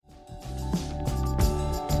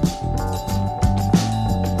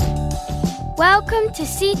Welcome to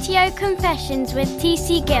CTO Confessions with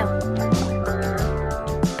TC Gill.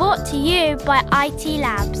 Brought to you by IT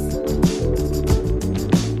Labs.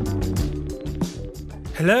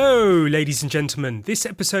 Hello, ladies and gentlemen. This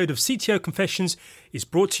episode of CTO Confessions is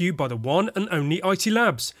brought to you by the one and only IT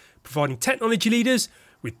Labs, providing technology leaders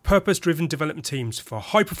with purpose-driven development teams for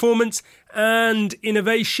high performance and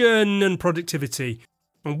innovation and productivity.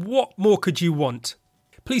 And what more could you want?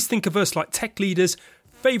 Please think of us like tech leaders'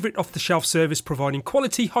 favourite off-the-shelf service providing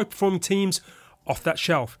quality, high-performing teams off that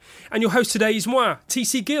shelf. And your host today is moi,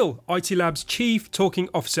 TC Gill, IT Labs Chief Talking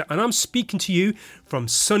Officer, and I'm speaking to you from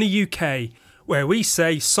sunny UK, where we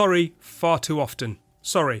say sorry far too often.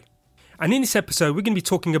 Sorry. And in this episode, we're going to be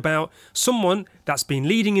talking about someone that's been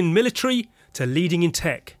leading in military to leading in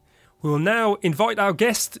tech. We'll now invite our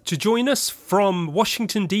guest to join us from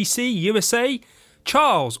Washington, D.C., USA,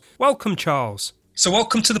 Charles. Welcome, Charles. So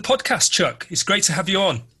welcome to the podcast, Chuck. It's great to have you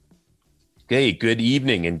on. Hey, good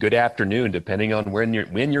evening and good afternoon, depending on when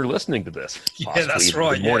you're listening to this. Yeah, that's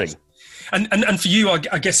right. Good morning. Yes. And for you,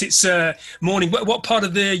 I guess it's morning. What part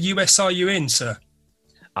of the US are you in, sir?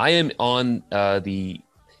 I am on the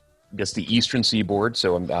Eastern Seaboard,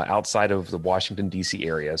 so I'm outside of the Washington, D.C.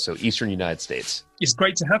 area, so Eastern United States. It's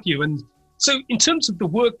great to have you. And so in terms of the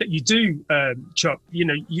work that you do, Chuck, you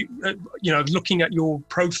looking at your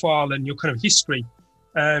profile and your kind of history,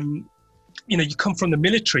 you come from the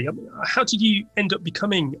military. I mean, how did you end up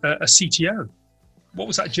becoming a CTO? What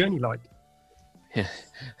was that journey like?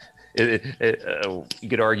 You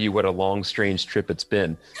could argue what a long, strange trip it's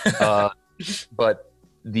been. But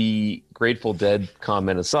the Grateful Dead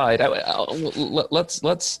comment aside, let's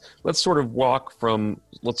sort of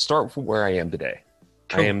let's start from where I am today.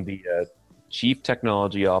 Cool. I am the Chief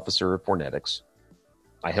Technology Officer of Fornetics.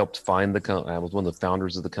 I helped find I was one of the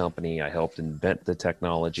founders of the company. I helped invent the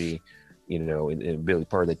technology, and really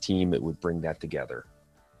part of the team that would bring that together.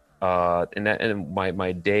 And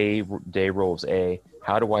my day role is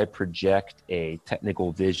how do I project a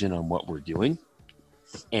technical vision on what we're doing?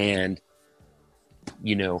 And,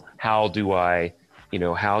 how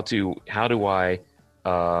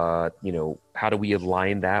do we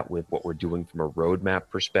align that with what we're doing from a roadmap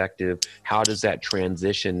perspective? How does that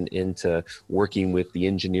transition into working with the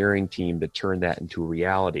engineering team to turn that into a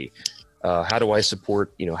reality? How do I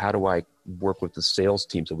support, how do I work with the sales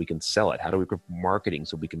team so we can sell it? How do we work with marketing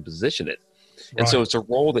so we can position it? And so it's a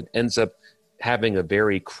role that ends up having a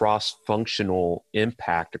very cross-functional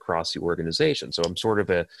impact across the organization. So I'm sort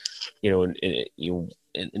of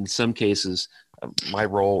in some cases, my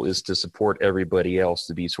role is to support everybody else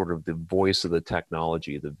to be sort of the voice of the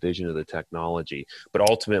technology, the vision of the technology. But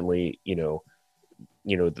ultimately,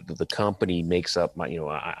 the company makes up my,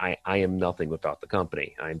 I am nothing without the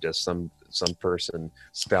company. I'm just some person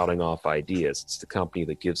spouting off ideas. It's the company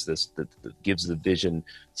that gives gives the vision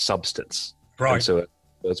substance. Right. And so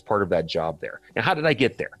it's part of that job there. Now, how did I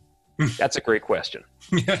get there? That's a great question.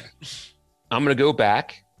 Yeah. I'm going to go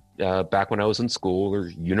back when I was in school or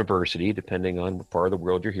university, depending on what part of the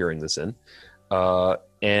world you're hearing this in.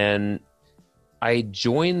 And I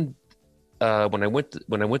joined when I went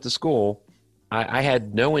to school. I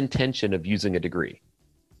had no intention of using a degree.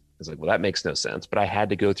 I was like, well, that makes no sense. But I had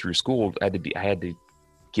to go through school. I had to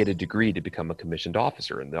get a degree to become a commissioned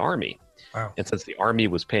officer in the Army. Wow. And since the Army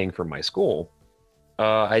was paying for my school,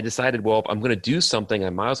 I decided, well, if I'm going to do something, I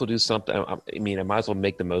might as well do something. I might as well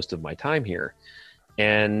make the most of my time here.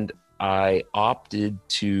 And I opted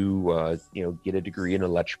to, get a degree in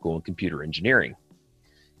electrical and computer engineering.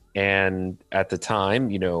 And at the time,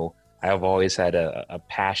 I've always had a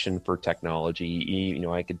passion for technology.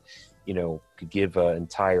 I could give an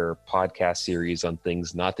entire podcast series on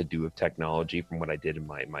things not to do with technology from what I did in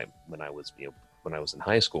when I was in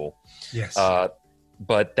high school. Yes.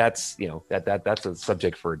 But that's that's a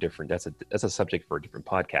subject for a different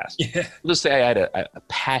podcast. Yeah. Let's say I had a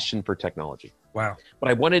passion for technology. Wow. But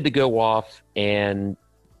I wanted to go off and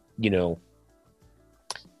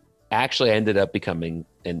actually I ended up becoming,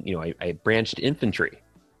 and I branched infantry.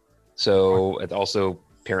 So it also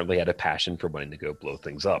apparently had a passion for wanting to go blow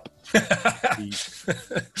things up.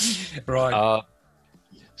 Right.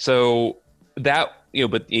 So that,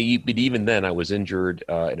 but even then I was injured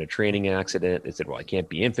in a training accident. They said, well, I can't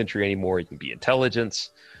be infantry anymore. You can be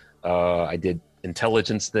intelligence. I did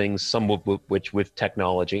intelligence things, some of which with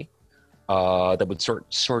technology, that would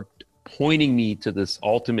start pointing me to this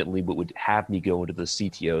ultimately what would have me go into the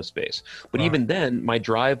CTO space. But even then, my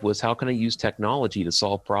drive was, how can I use technology to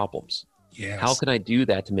solve problems? Yes. How can I do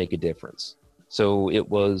that to make a difference? So it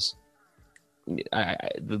was,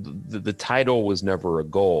 the title was never a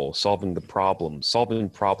goal. Solving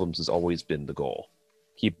problems has always been the goal.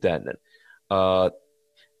 Keep that in it.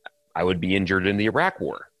 I would be injured in the Iraq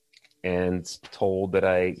War and told that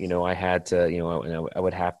I had to, I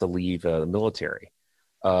would have to leave the military.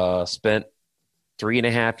 Spent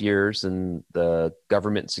 3.5 years in the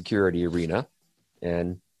government security arena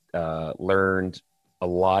and learned a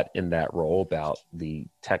lot in that role about the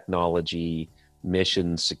technology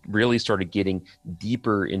missions, really started getting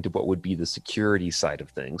deeper into what would be the security side of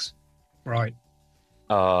things. Right.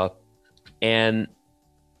 And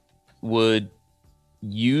would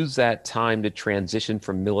use that time to transition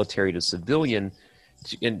from military to civilian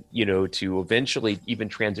to eventually even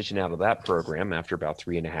transition out of that program after about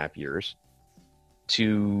 3.5 years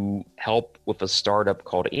to help with a startup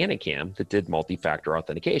called Anacam that did multi-factor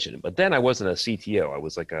authentication. But then I wasn't a CTO. I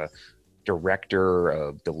was like a director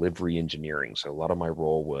of delivery engineering. So a lot of my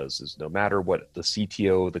role is no matter what the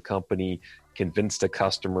CTO of the company convinced a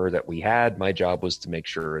customer that we had, my job was to make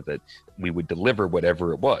sure that we would deliver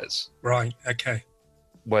whatever it was. Right. Okay.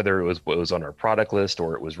 Whether it was what was on our product list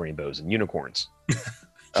or it was rainbows and unicorns.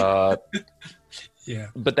 Yeah.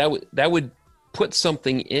 But that would put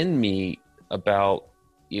something in me about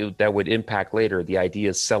that would impact later. The idea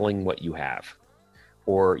of selling what you have,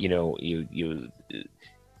 or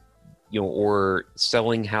or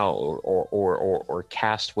selling how, or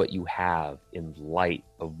cast what you have in light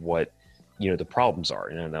of what the problems are,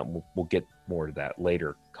 and we'll get more to that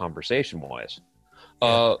later, conversation wise.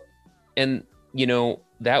 Yeah. And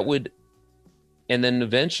that would, and then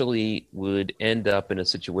eventually would end up in a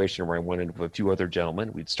situation where I went in with a few other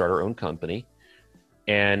gentlemen. We'd start our own company,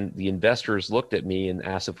 and the investors looked at me and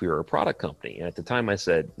asked if we were a product company. And at the time I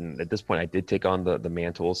said, at this point I did take on the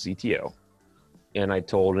mantle of CTO. And I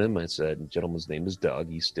told him, I said, the gentleman's name is Doug.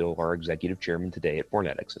 He's still our executive chairman today at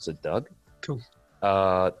Fornetics. I said, Doug, cool.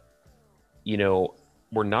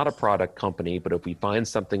 We're not a product company, but if we find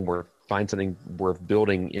something worth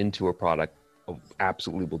building into a product,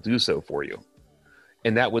 absolutely will do so for you.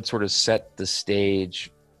 And that would sort of set the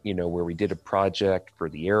stage, where we did a project for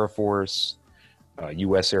the Air Force,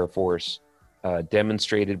 U.S. Air Force,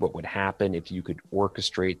 demonstrated what would happen if you could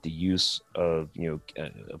orchestrate the use of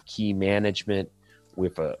key management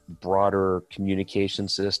with a broader communication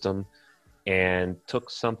system, and took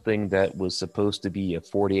something that was supposed to be a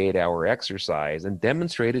 48-hour exercise and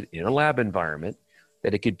demonstrated in a lab environment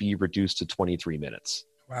that it could be reduced to 23 minutes.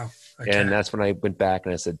 Wow. Okay. And that's when I went back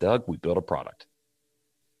and I said, Doug, we built a product.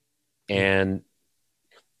 And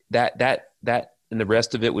that and the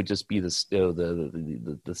rest of it would just be the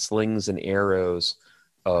slings and arrows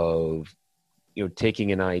of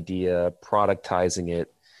taking an idea, productizing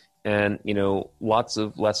it, and lots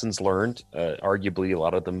of lessons learned, arguably a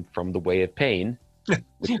lot of them from the way of pain.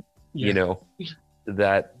 Yeah.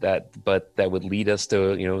 That would lead us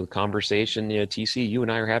to the conversation TC you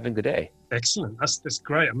and I are having today. Excellent. That's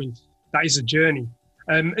great. I mean, that is a journey.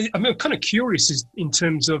 I'm kind of curious in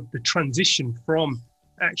terms of the transition from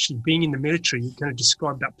actually being in the military. You kind of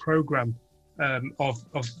described that program of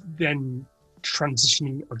then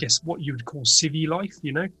transitioning, I guess, what you would call civvy life.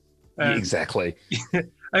 Exactly.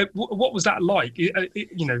 What was that like?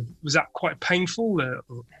 Was that quite painful?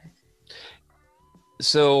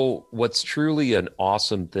 So what's truly an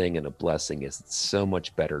awesome thing and a blessing is it's so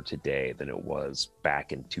much better today than it was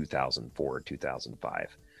back in 2004,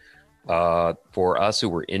 2005. For us who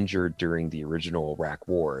were injured during the original Iraq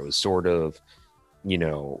War, it was sort of,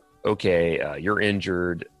 okay, you're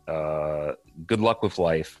injured, good luck with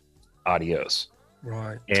life, adios.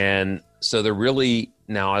 Right. And so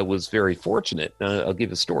now I was very fortunate. I'll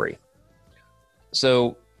give a story.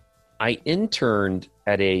 So I interned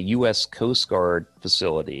at a U.S. Coast Guard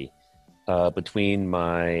facility between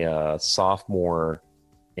my sophomore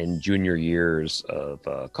and junior years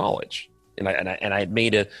of college, and I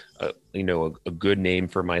made a good name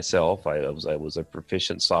for myself. I was a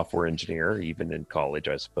proficient software engineer even in college,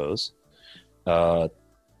 I suppose,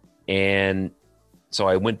 and so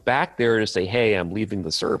I went back there to say, hey, I'm leaving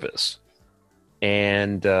the service,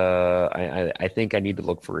 and I think I need to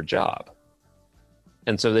look for a job.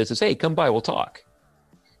 And so they says, hey, come by, we'll talk.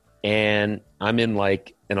 And I'm in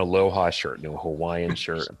like an Aloha shirt, no Hawaiian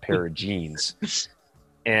shirt, a pair of jeans.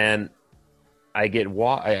 And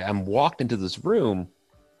I'm walked into this room,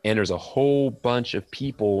 and there's a whole bunch of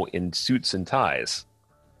people in suits and ties.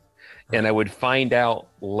 And I would find out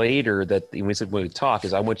later that when we said when we talk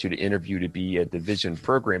is I want you to interview to be a division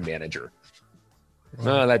program manager.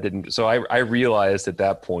 No, that didn't. So I realized at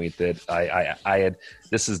that point that I had,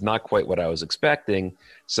 this is not quite what I was expecting.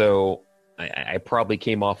 So I probably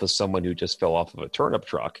came off as someone who just fell off of a turnip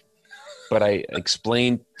truck, but I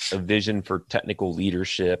explained a vision for technical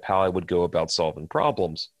leadership, how I would go about solving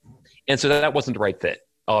problems. And so that wasn't the right fit.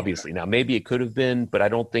 obviously. Now, maybe it could have been, but I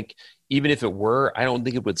don't think, even if it were, I don't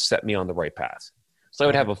think it would set me on the right path. So I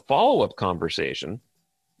would have a follow-up conversation.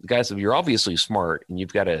 The guy said, you're obviously smart and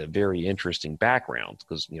you've got a very interesting background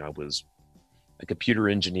because, I was a computer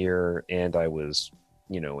engineer and I was,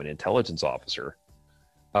 an intelligence officer.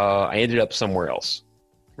 I ended up somewhere else.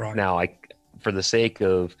 Right. Now, for the sake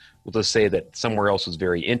of, we'll just say that somewhere else was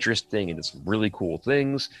very interesting and it's really cool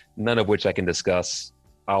things, none of which I can discuss.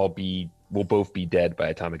 We'll both be dead by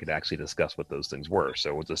the time I could actually discuss what those things were.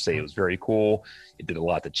 So we'll just say it was very cool. It did a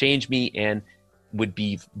lot to change me and would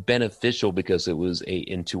be beneficial because it was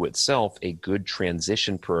into itself a good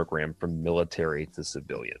transition program from military to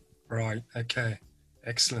civilian. Right. Okay.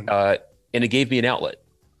 Excellent. And it gave me an outlet.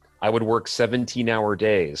 I would work 17-hour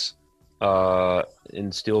days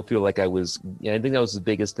and still feel like I think that was the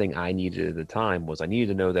biggest thing I needed at the time was I needed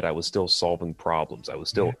to know that I was still solving problems. I was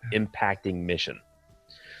still impacting mission.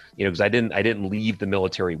 Because I didn't leave the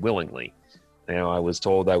military willingly. I was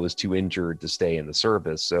told I was too injured to stay in the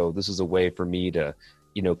service. So this is a way for me to,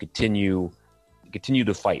 continue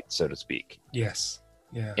to fight, so to speak. Yes.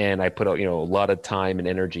 Yeah. And I put a lot of time and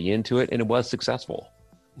energy into it, and it was successful.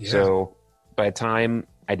 Yeah. So by the time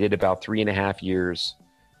I did about 3.5 years,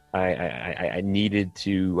 I needed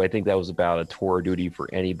to. I think that was about a tour of duty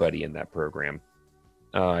for anybody in that program.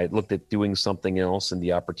 I looked at doing something else, and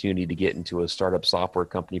the opportunity to get into a startup software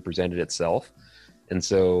company presented itself, and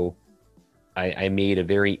so I made a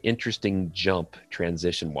very interesting jump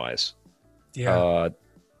transition-wise. Yeah.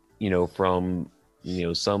 From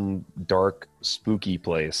some dark, spooky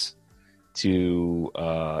place to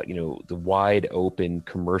the wide open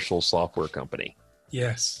commercial software company.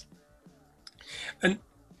 Yes. And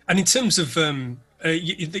in terms of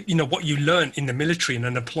what you learn in the military and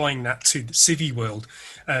then applying that to the civvy world,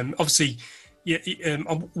 obviously.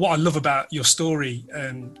 What I love about your story,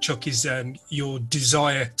 Chuck, is your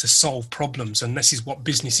desire to solve problems, and this is what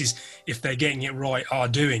businesses, if they're getting it right, are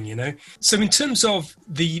doing. So, in terms of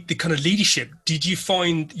the kind of leadership, did you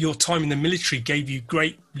find your time in the military gave you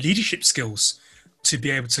great leadership skills to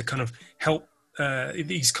be able to kind of help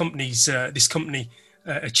this company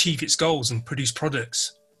achieve its goals and produce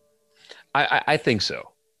products? I think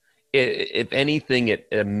so. If anything, at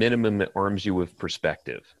a minimum, it arms you with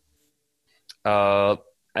perspective.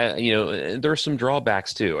 There's some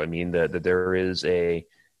drawbacks too. I mean, that there is I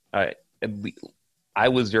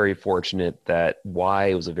was very fortunate that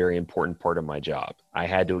why was a very important part of my job. I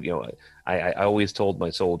had to, I always told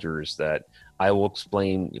my soldiers that I will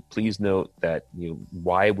explain, please note that,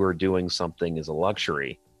 why we're doing something is a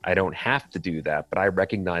luxury. I don't have to do that, but I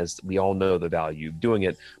recognize we all know the value of doing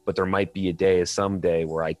it, but there might be someday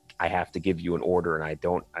where I have to give you an order and I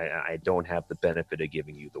don't have the benefit of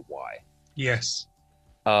giving you the why. Yes.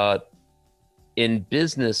 In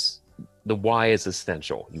business, the why is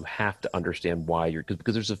essential. You have to understand why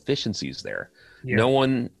because there's efficiencies there. Yeah. No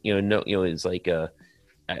one, is like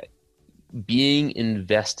being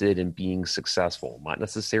invested in being successful, not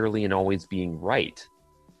necessarily in always being right.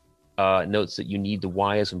 Notes that you need the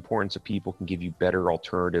why is important so people can give you better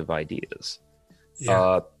alternative ideas.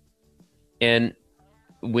 Yeah. And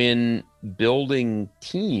when building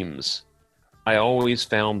teams, I always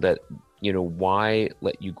found that why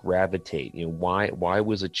let you gravitate? Why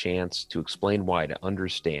was a chance to explain why, to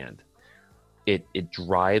understand. It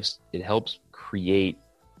helps create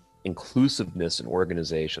inclusiveness in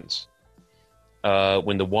organizations.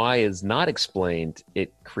 When the why is not explained,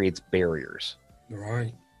 it creates barriers.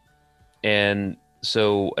 Right. And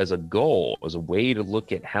so as a goal, as a way to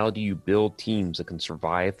look at how do you build teams that can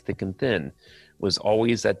survive thick and thin, was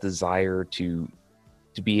always that desire to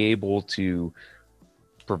be able to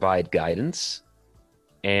provide guidance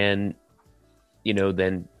and,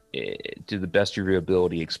 then to the best of your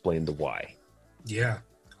ability, explain the why. Yeah,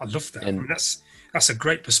 I love that. And that's a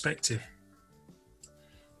great perspective.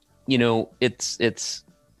 As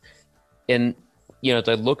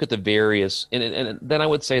I look at the various, and then I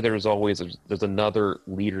would say there's another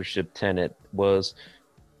leadership tenet was,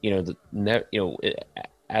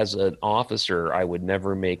 as an officer, I would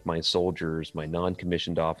never make my soldiers, my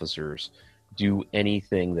non-commissioned officers, do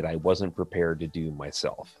anything that I wasn't prepared to do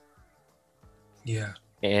myself. Yeah.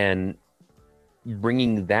 And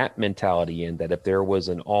bringing that mentality in, that if there was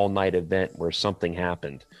an all-night event where something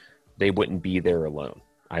happened, they wouldn't be there alone.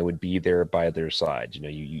 I would be there by their side.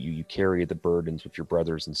 You carry the burdens with your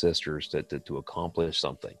brothers and sisters to accomplish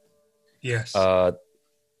something. Yes. Now,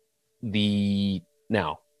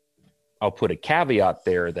 I'll put a caveat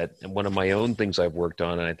there that one of my own things I've worked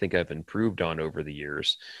on, and I think I've improved on over the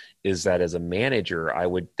years, is that as a manager, I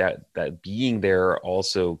would that being there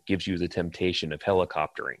also gives you the temptation of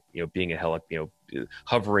helicoptering. Being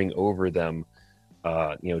hovering over them,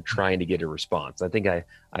 trying to get a response. I think I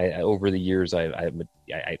over the years I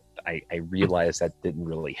realized that didn't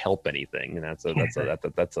really help anything, and that's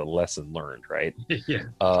a lesson learned, right? Yeah.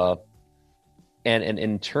 And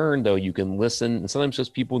in turn, though, you can listen, and sometimes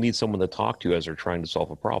just people need someone to talk to as they're trying to solve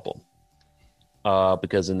a problem.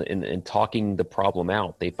 Because in talking the problem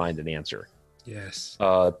out, they find an answer. Yes.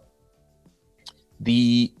 When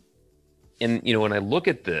I look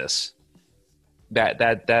at this,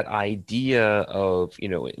 that idea of,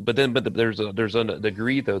 but there's a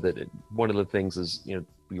degree though that one of the things is,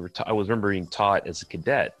 I was remember being taught as a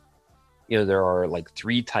cadet, there are like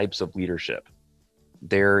 3 types of leadership.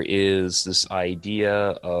 There is this idea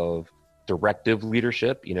of directive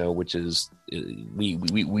leadership, which is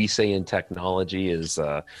we say in technology is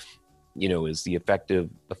the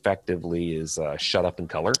effectively is shut up and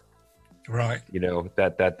color. Right.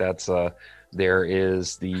 That's there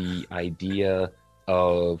is the idea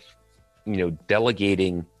of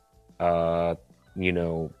delegating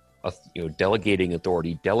delegating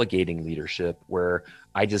authority, delegating leadership, where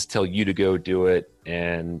I just tell you to go do it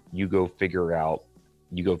and you go figure it out.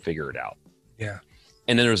 Yeah.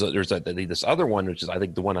 And then there's this other one, which is I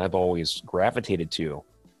think the one I've always gravitated to,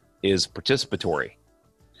 is participatory.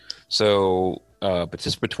 So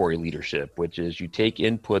participatory leadership, which is you take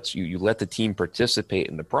inputs, you let the team participate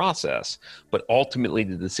in the process, but ultimately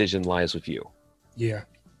the decision lies with you. Yeah.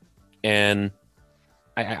 And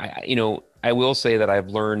I will say that I've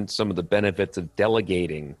learned some of the benefits of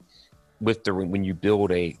delegating when you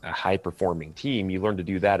build a high performing team. You learn to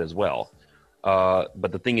do that as well.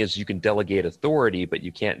 But the thing is, you can delegate authority, but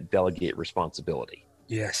you can't delegate responsibility.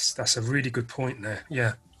 Yes, that's a really good point there.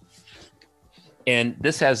 Yeah. And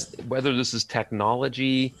this has, whether this is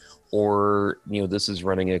technology or, this is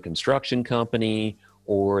running a construction company,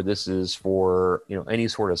 or this is for, any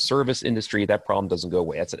sort of service industry, that problem doesn't go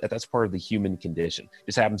away. That's part of the human condition. It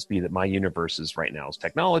just happens to be that my universe is right now is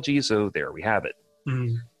technology. So there we have it.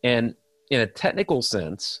 Mm. And in a technical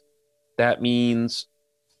sense, that means,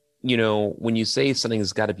 when you say something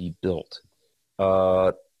has got to be built,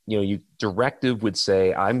 directive would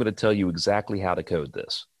say, I'm going to tell you exactly how to code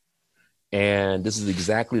this. And this is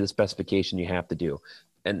exactly the specification you have to do.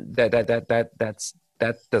 And that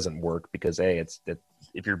doesn't work because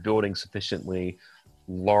if you're building sufficiently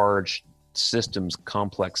large systems,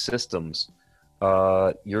 complex systems,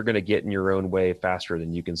 you're going to get in your own way faster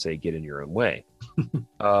than you can say get in your own way.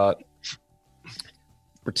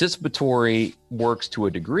 Participatory works to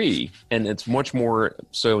a degree, and it's much more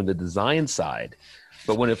so in the design side.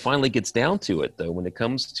 But when it finally gets down to it, though, when it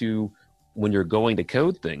comes to when you're going to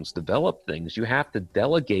code things, develop things, you have to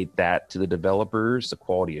delegate that to the developers, the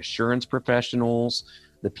quality assurance professionals,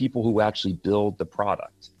 the people who actually build the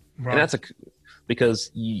product. Right. And that's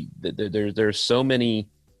because there's so many,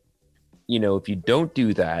 if you don't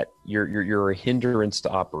do that, you're a hindrance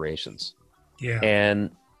to operations. Yeah.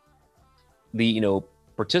 And the,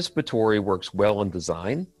 participatory works well in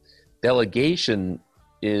design. Delegation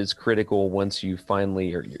is critical once you finally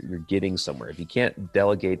you're getting somewhere. If you can't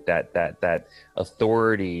delegate that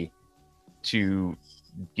authority to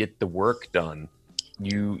get the work done,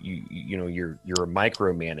 you're a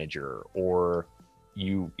micromanager, or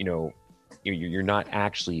you're not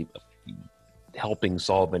actually helping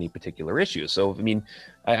solve any particular issue. So I mean,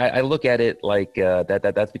 I look at it like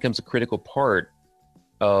that becomes a critical part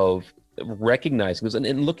of recognizing this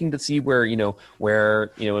and looking to see where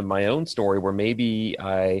in my own story where maybe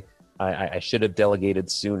I should have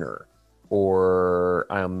delegated sooner, or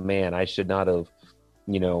I should not have,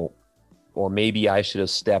 or maybe I should have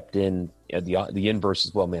stepped in. The inverse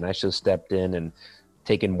as well, man, I should have stepped in and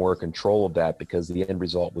taken more control of that because the end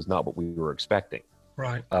result was not what we were expecting.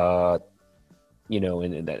 Right. And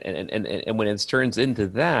when it turns into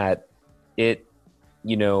that,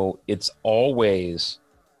 it's always,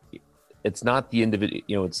 it's not the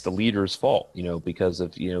individual, it's the leader's fault, because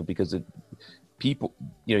people,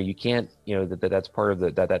 you can't, that's part of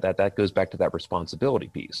that goes back to that responsibility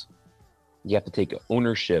piece. You have to take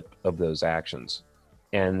ownership of those actions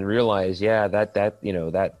and realize, that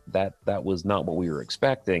was not what we were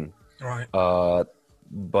expecting. Right. But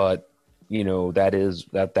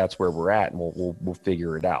that's where we're at, and we'll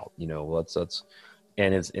figure it out.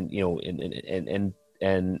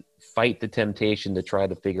 And fight the temptation to try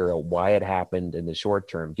to figure out why it happened in the short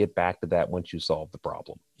term. Get back to that once you solve the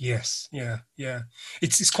problem. Yes. Yeah.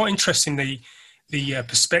 It's quite interesting the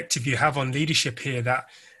perspective you have on leadership here, that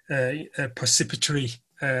participatory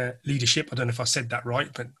leadership. I don't know if I said that right,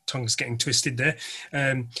 but tongue's getting twisted there.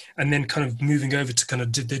 And then kind of moving over to kind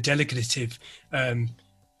of the delegative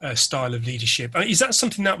style of leadership. Is that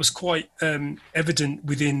something that was quite evident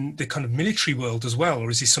within the kind of military world as well, or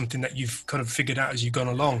is this something that you've kind of figured out as you've gone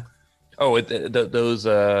along? Oh, those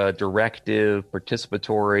directive,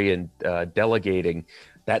 participatory, and delegating,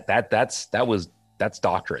 that's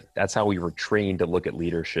doctrine. That's how we were trained to look at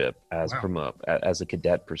leadership as a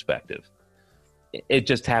cadet perspective. It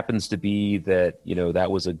just happens to be that,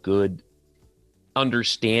 that was a good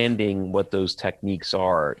understanding what those techniques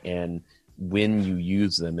are and when you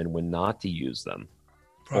use them and when not to use them,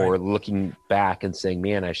 right. Or looking back and saying,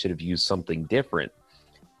 man, I should have used something different.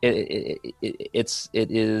 It's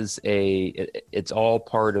all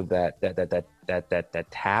part of that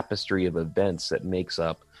tapestry of events that makes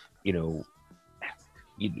up, who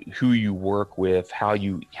you work with, how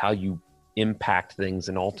you impact things,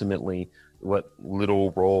 and ultimately what little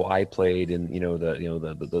role I played in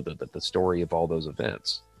the story of all those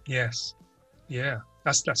events. Yes, yeah,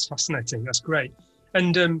 that's fascinating. That's great.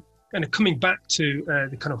 And kind of coming back to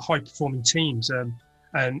the kind of high performing teams, and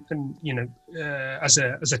as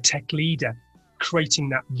a tech leader, creating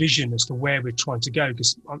that vision as to where we're trying to go.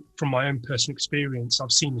 Because from my own personal experience,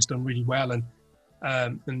 I've seen this done really well, and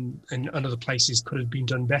other places could have been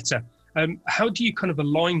done better. How do you kind of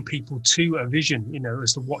align people to a vision,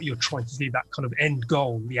 as to what you're trying to do, that kind of end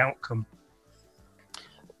goal, the outcome?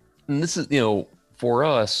 And this is, for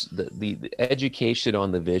us, the education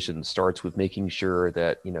on the vision starts with making sure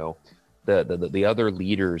that, the other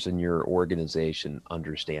leaders in your organization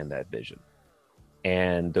understand that vision.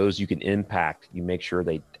 And those you can impact, you make sure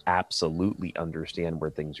they absolutely understand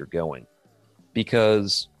where things are going.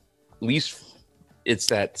 Because at least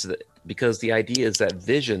because the idea is that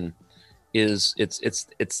vision is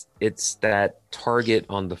it's that target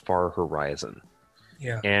on the far horizon.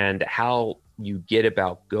 Yeah. And how you get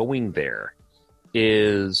about going there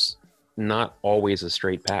is not always a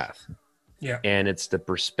straight path. Yeah. And it's the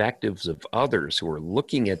perspectives of others who are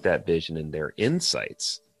looking at that vision and their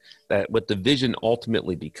insights, that what the vision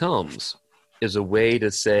ultimately becomes is a way to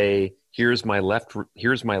say, here's my left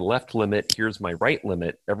limit, here's my right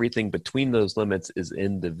limit. Everything between those limits is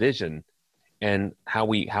in the vision. And how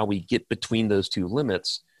we get between those two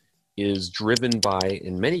limits is driven by,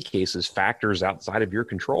 in many cases, factors outside of your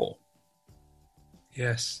control.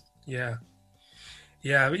 Yes. Yeah.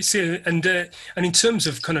 Yeah. See, and in terms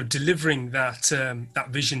of kind of delivering that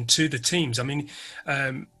vision to the teams, I mean,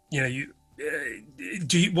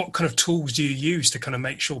 what kind of tools do you use to kind of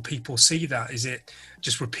make sure people see that? Is it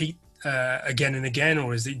just repeat again and again,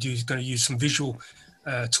 or is it going to use some visual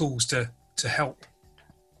tools to help?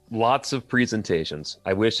 Lots of presentations.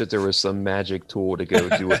 I wish that there was some magic tool to go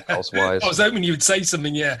do it elsewise. I was hoping you would say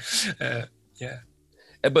something. Yeah. Yeah.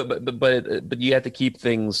 But you have to keep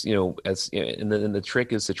things, and the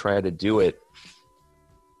trick is to try to do it.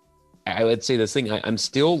 I would say this thing I'm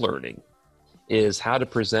still learning is how to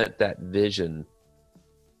present that vision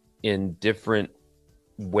in different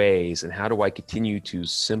ways, and how do I continue to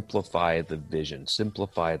simplify the vision,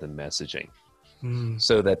 simplify the messaging,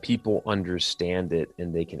 so that people understand it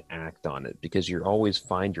and they can act on it. Because you always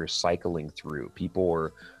find you're cycling through. People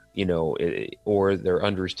are, or their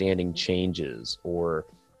understanding changes, or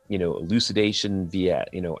elucidation via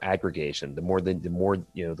aggregation. The more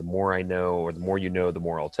I know, or the more the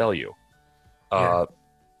more I'll tell you. Yeah.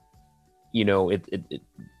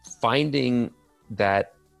 Finding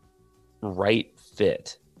that right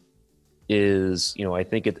fit is, I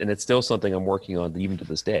think it's still something I'm working on even to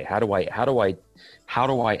this day. How do I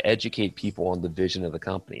educate people on the vision of the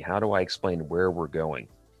company? How do I explain where we're going?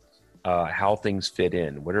 How things fit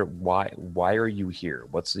in? Why are you here?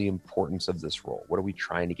 What's the importance of this role? What are we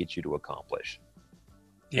trying to get you to accomplish?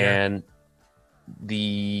 Yeah. And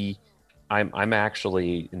I'm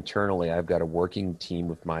actually internally, I've got a working team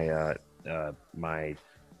with my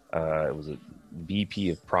it was a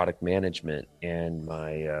VP of product management and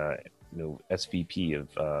my SVP of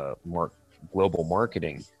global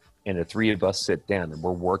marketing, and the three of us sit down and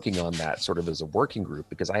we're working on that sort of as a working group,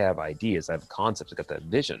 because I have ideas, I have concepts, I got that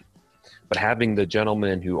vision. But having the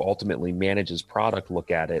gentleman who ultimately manages product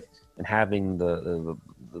look at it, and having the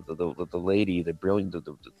lady, the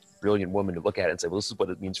brilliant woman to look at it and say, well, this is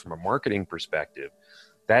what it means from a marketing perspective,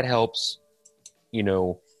 that helps,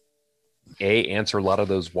 answer a lot of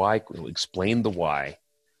those why, explain the why,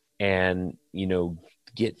 and,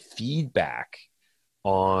 get feedback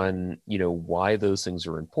on, why those things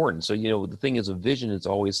are important. So, the thing is, a vision is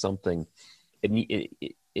always something,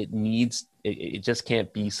 it just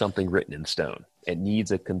can't be something written in stone. It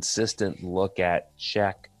needs a consistent look at,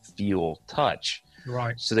 check, feel, touch,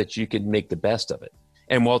 Right. so that you can make the best of it.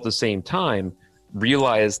 And while at the same time,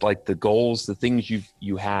 realize like the goals, the things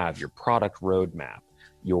you have, your product roadmap,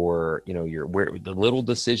 your where the little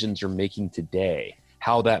decisions you're making today,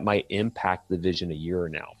 how that might impact the vision a year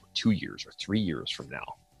from now, 2 years or 3 years from now.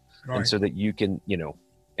 Right. And so that you can,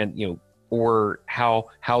 or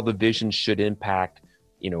how the vision should impact,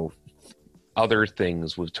 other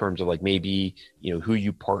things with terms of like maybe, who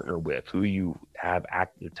you partner with, who you have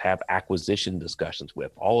acquisition discussions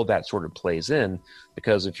with. All of that sort of plays in,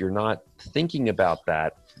 because if you're not thinking about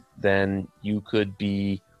that, then you could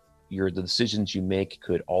be, the decisions you make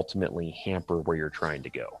could ultimately hamper where you're trying to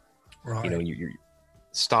go. Right. You're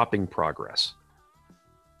stopping progress.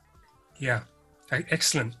 Yeah.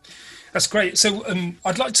 Excellent. That's great. So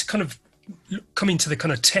I'd like to kind of come into the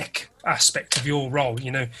kind of tech aspect of your role,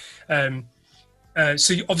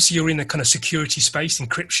 so obviously you're in the kind of security space,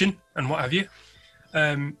 encryption and what have you.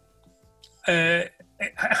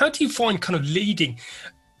 How do you find kind of leading?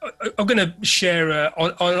 I'm going to share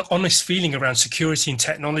an honest feeling around security and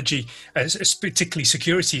technology, particularly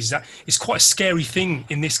security, is that it's quite a scary thing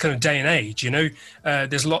in this kind of day and age.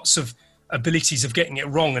 There's lots of abilities of getting it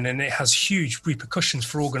wrong, and then it has huge repercussions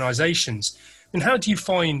for organizations. And how do you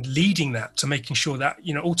find leading that to making sure that,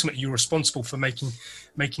 ultimately you're responsible for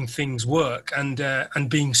making things work and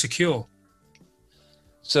being secure?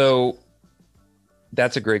 So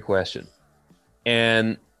that's a great question.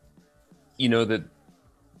 And, that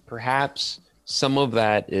perhaps some of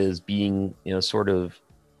that is being, sort of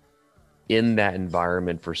in that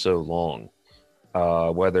environment for so long,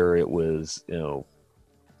 whether it was,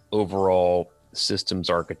 overall systems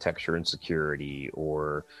architecture and security,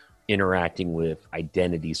 or interacting with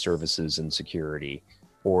identity services and security,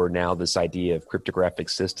 or now this idea of cryptographic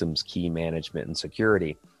systems, key management and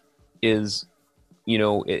security, is,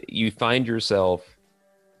 you remind yourself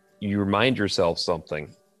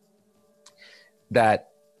something that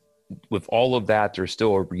with all of that, there's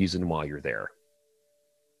still a reason why you're there.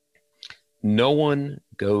 No one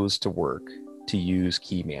goes to work to use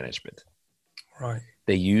key management. Right.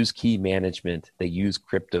 They use key management, they use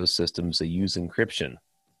crypto systems, they use encryption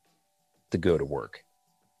to go to work.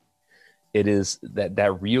 It is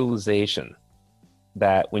that realization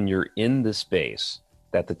that when you're in the space,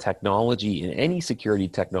 that the technology, and any security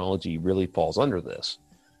technology, really falls under this.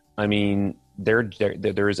 I mean, there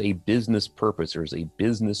is a business purpose, there's a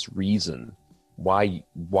business reason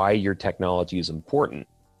why your technology is important,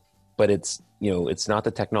 but it's not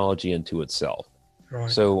the technology into itself. Right.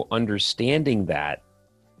 So understanding that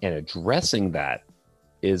and addressing that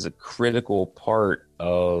is a critical part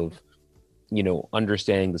of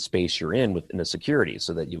understanding the space you're in within the security,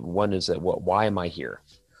 so that one is that why am I here?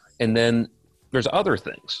 And then there's other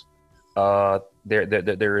things.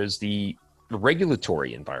 There is the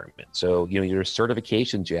regulatory environment. So, your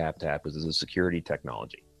certifications you have to have because it's a security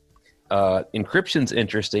technology. Encryption's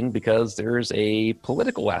interesting because there's a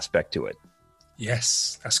political aspect to it.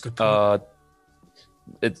 Yes, that's a good point.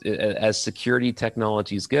 As security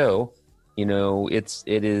technologies go,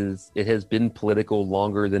 it has been political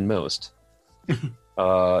longer than most.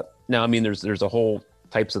 Now, I mean, there's a whole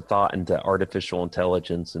types of thought into artificial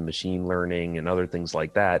intelligence and machine learning and other things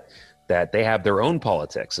like that they have their own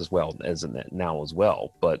politics as well as now as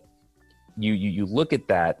well. But you look at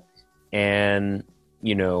that, and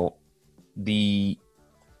you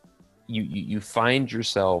find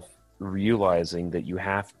yourself realizing that you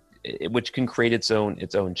have, which can create its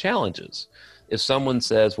own challenges. If someone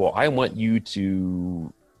says, well, I want you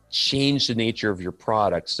to change the nature of your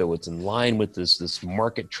product so it's in line with this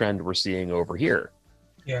market trend we're seeing over here.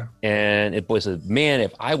 Yeah. And it was man,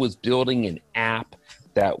 if I was building an app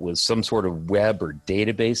that was some sort of web or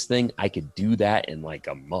database thing, I could do that in like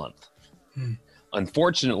a month.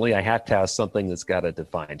 Unfortunately, I have to have something that's got a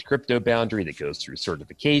defined crypto boundary that goes through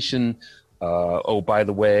certification. By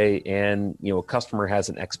the way, and a customer has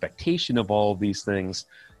an expectation of all of these things.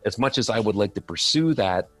 As much as I would like to pursue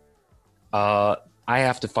that, we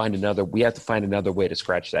have to find another way to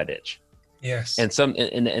scratch that itch. Yes. And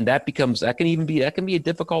that can be a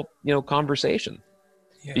difficult, conversation.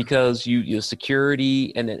 Yeah. Because you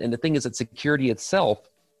security, and the thing is that security itself,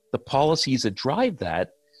 the policies that drive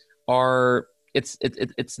that are, it's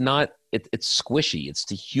squishy. It's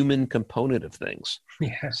the human component of things.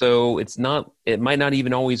 Yeah. So it might not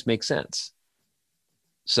even always make sense.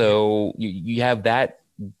 So you have that,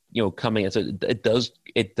 coming. So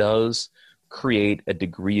it does create a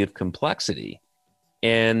degree of complexity,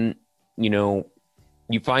 and you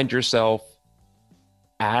find yourself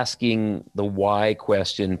asking the why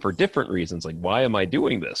question for different reasons. Like, why am I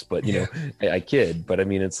doing this? But I kid. But I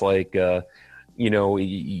mean, it's like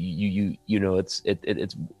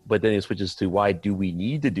it's but then it switches to why do we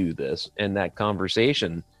need to do this, and that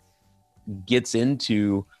conversation gets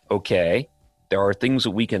into, okay, there are things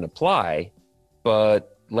that we can apply,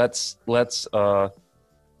 but let's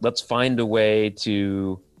find a way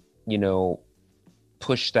to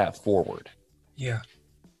push that forward. Yeah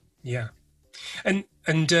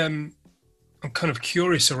and I'm kind of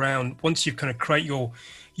curious around, once you've kind of create your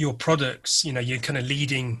products, you're kind of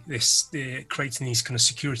leading this, creating these kind of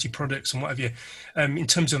security products and what have you, in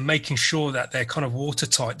terms of making sure that they're kind of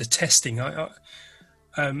watertight, the testing. How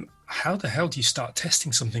the hell do you start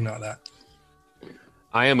testing something like that?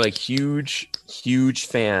 I am a huge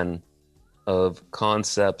fan of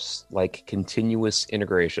concepts like continuous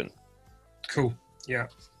integration. Cool. Yeah.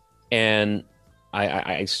 And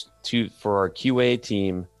for our QA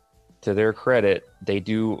team, to their credit, they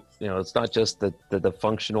do, it's not just the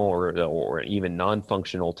functional or even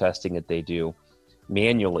non-functional testing that they do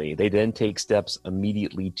manually. They then take steps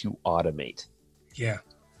immediately to automate. Yeah.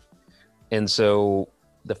 And so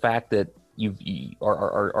the fact that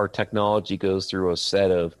our technology goes through a set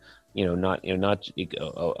of, not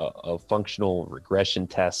functional regression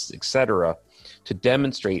tests, etc., to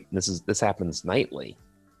demonstrate, and this happens nightly,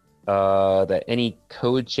 that any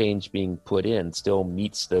code change being put in still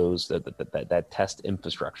meets that test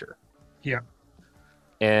infrastructure. Yeah.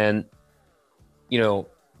 And you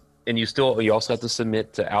also have to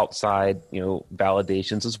submit to outside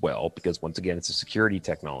validations as well, because once again, it's a security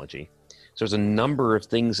technology. So there's a number of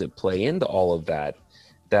things that play into all of that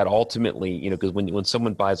ultimately, because when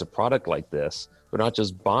someone buys a product like this, they're not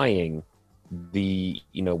just buying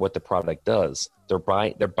what the product does. They're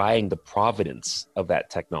buying the provenance of that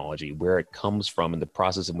technology, where it comes from, and the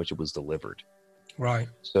process in which it was delivered. Right.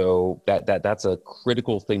 So that's a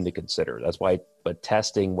critical thing to consider. That's why, but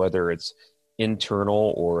testing, whether it's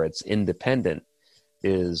internal or it's independent,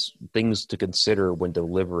 is things to consider when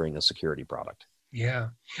delivering a security product. Yeah.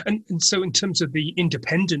 And so in terms of the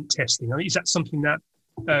independent testing, is that something that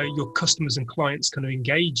your customers and clients kind of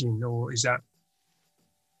engage in, or is that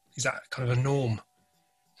kind of a norm?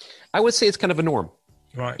 I would say it's kind of a norm.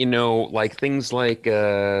 Right. Like things like,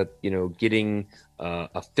 getting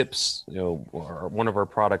a FIPS, or one of our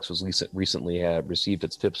products was recently had received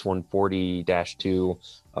its FIPS 140-2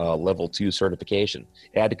 level 2 certification.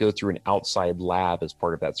 It had to go through an outside lab as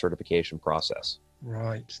part of that certification process.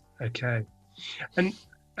 Right. Okay. And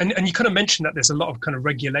you kind of mentioned that there's a lot of kind of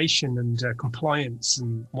regulation and compliance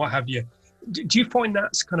and what have you. Do you find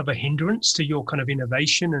that's kind of a hindrance to your kind of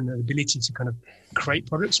innovation and the ability to kind of create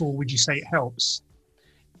products, or would you say it helps?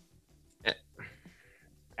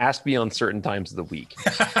 Ask me on certain times of the week.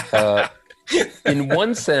 In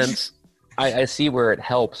one sense, I see where it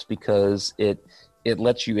helps, because it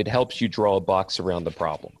helps you draw a box around the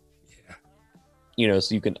problem. Yeah.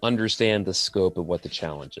 So you can understand the scope of what the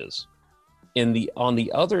challenge is. On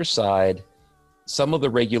the other side, some of the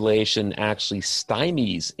regulation actually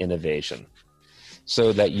stymies innovation,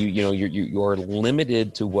 so that you're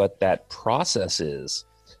limited to what that process is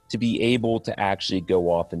to be able to actually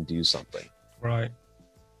go off and do something. Right.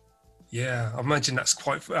 Yeah, I imagine that's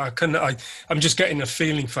quite. I'm just getting a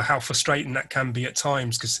feeling for how frustrating that can be at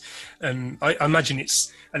times, because I imagine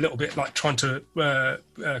it's a little bit like trying to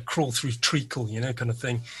crawl through treacle, kind of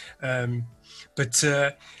thing.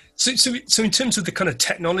 So in terms of the kind of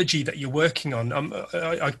technology that you're working on,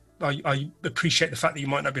 I appreciate the fact that you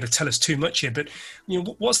might not be able to tell us too much here, but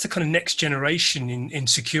what's the kind of next generation in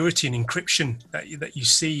security and encryption that you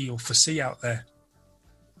see or foresee out there?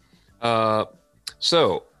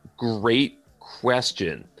 So great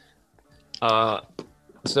question.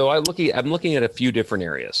 So I'm looking at a few different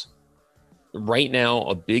areas right now.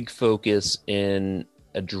 A big focus in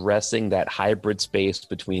addressing that hybrid space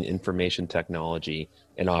between information technology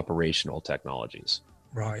and operational technologies.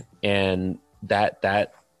 Right. And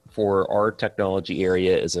that for our technology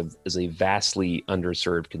area is a vastly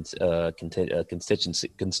underserved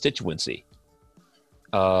constituency.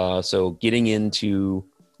 So getting into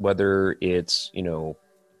whether it's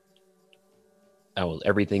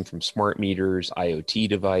everything from smart meters, IoT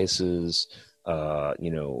devices,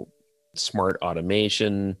 smart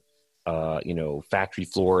automation, factory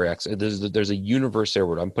floor. There's a universe there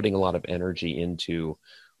where I'm putting a lot of energy into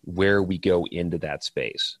where we go into that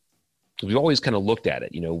space. Because we've always kind of looked at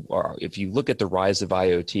it, if you look at the rise of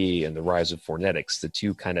IoT and the rise of Fornetics, the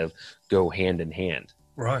two kind of go hand in hand.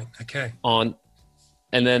 Right. Okay. And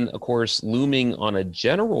then of course, looming on a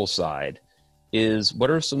general side is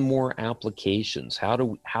what are some more applications? How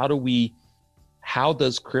does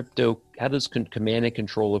command and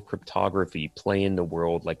control of cryptography play in the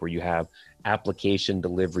world, like where you have application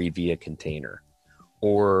delivery via container?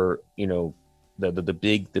 or the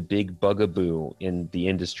big bugaboo in the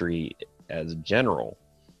industry as general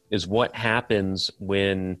is what happens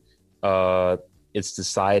when it's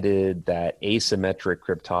decided that asymmetric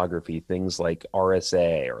cryptography, things like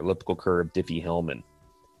RSA or elliptical curve Diffie-Hellman,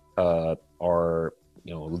 or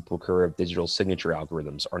elliptical curve digital signature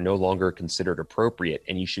algorithms are no longer considered appropriate,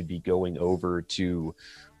 and you should be going over to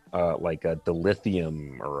like a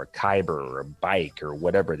dilithium or a Kyber or a Bike or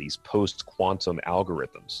whatever, these post-quantum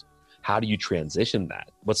algorithms. How do you transition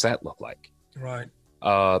that? What's that look like? Right.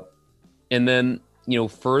 And then,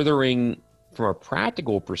 furthering from a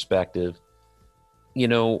practical perspective,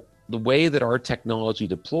 the way that our technology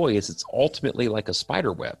deploys, it's ultimately like a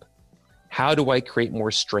spider web. How do I create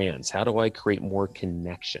more strands? How do I create more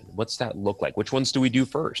connection? What's that look like? Which ones do we do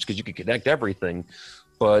first? Because you could connect everything,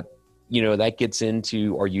 but that gets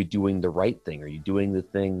into, are you doing the right thing? Are you doing the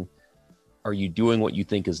thing? Are you doing what you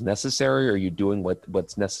think is necessary? Or are you doing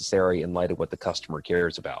what's necessary in light of what the customer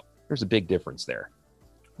cares about? There's a big difference there.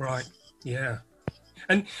 Right. Yeah.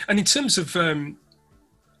 And in terms of,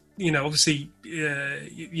 obviously,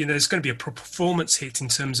 there's going to be a performance hit in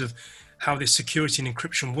terms of how this security and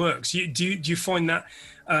encryption works. Do you find that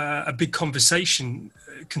a big conversation,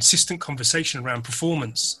 consistent conversation around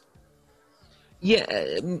performance? Yeah.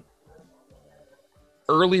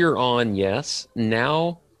 Earlier on, yes.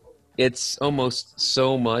 Now it's almost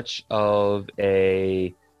so much of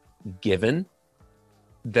a given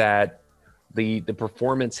that the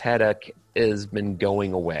performance headache has been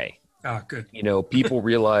going away. Ah, good. People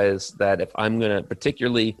realize that if I'm going to,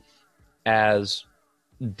 particularly as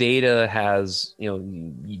data has,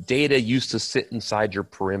 data used to sit inside your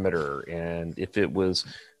perimeter. And if it was,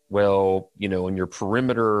 and your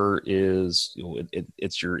perimeter is,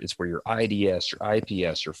 it's where your IDS, your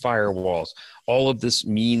IPS, your firewalls, all of this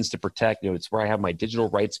means to protect, it's where I have my digital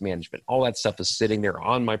rights management. All that stuff is sitting there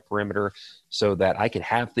on my perimeter so that I can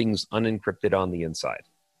have things unencrypted on the inside.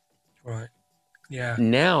 Right. Yeah.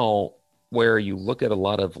 Now, where you look at a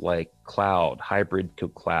lot of like cloud, hybrid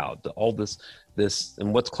cloud, all this,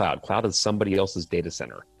 and what's cloud? Cloud is somebody else's data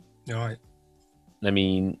center. All right. I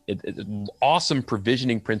mean, awesome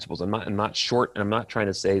provisioning principles. I'm not trying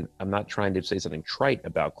to say something trite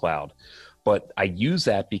about cloud, but I use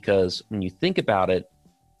that because when you think about it,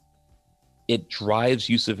 it drives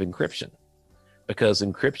use of encryption, because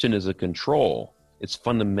encryption is a control. It's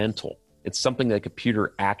fundamental. It's something that a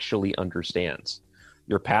computer actually understands.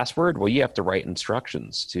 Your password, well, you have to write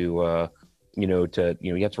instructions to, you have to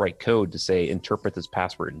write code to say, interpret this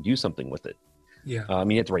password and do something with it. Yeah.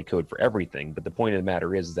 You have to write code for everything, but the point of the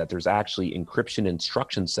matter is that there's actually encryption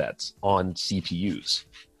instruction sets on CPUs.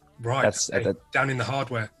 Right. That's down in the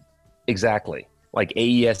hardware. Exactly. Like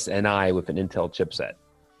AES-NI with an Intel chipset.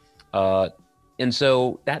 And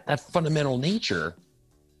so that fundamental nature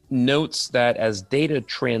notes that as data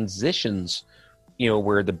transitions,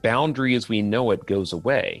 where the boundary as we know it goes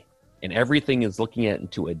away and everything is looking at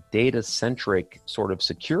into a data-centric sort of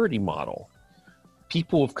security model,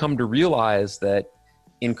 people have come to realize that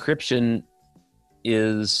encryption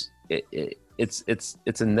is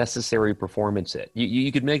it's a necessary performance hit.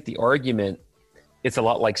 You could make the argument it's a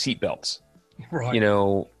lot like seatbelts. Right.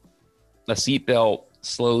 A seatbelt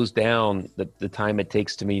slows down the time it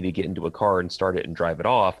takes to me to get into a car and start it and drive it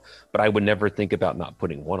off, but I would never think about not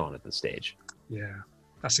putting one on at this stage. Yeah,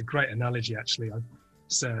 that's a great analogy, actually.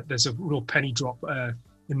 There's a real penny drop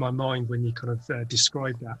in my mind when you kind of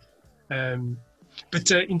describe that.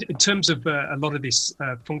 But in terms of a lot of this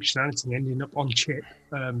functionality ending up on chip,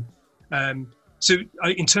 so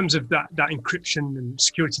in terms of that encryption and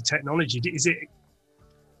security technology, does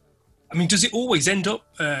it always end up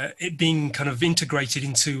it being kind of integrated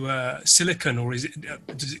into silicon, or does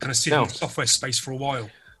it kind of sit in the software space for a while?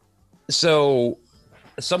 So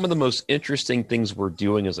some of the most interesting things we're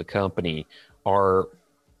doing as a company are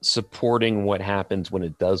supporting what happens when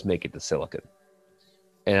it does make it to silicon.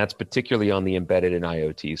 And that's particularly on the embedded and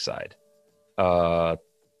IoT side.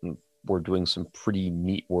 We're doing some pretty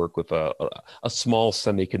neat work with a small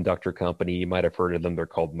semiconductor company. You might have heard of them. They're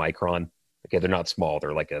called Micron. Okay, they're not small.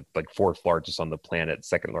 They're like fourth largest on the planet,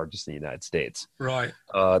 second largest in the United States. Right.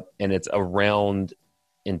 And it's around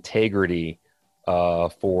integrity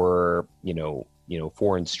for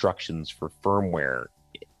instructions for firmware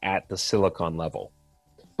at the silicon level.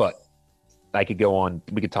 But I could go on.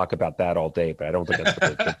 We could talk about that all day, but I don't think that's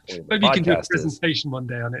what the point of the Maybe you can do a podcast presentation one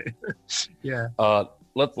day on it. Yeah. But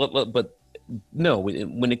no,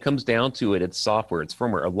 when it comes down to it, it's software, it's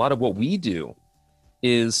firmware. A lot of what we do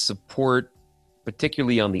is support,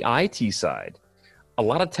 particularly on the IT side. A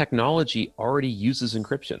lot of technology already uses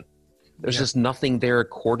encryption. There's just nothing there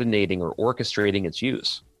coordinating or orchestrating its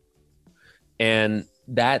use. And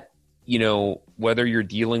that, whether you're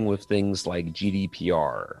dealing with things like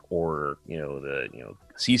GDPR or, the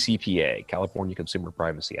CCPA, California Consumer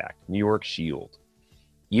Privacy Act, New York Shield,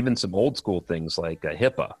 even some old school things like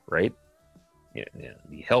HIPAA, right?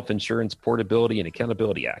 The Health Insurance Portability and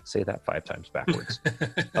Accountability Act. Say that 5 times backwards.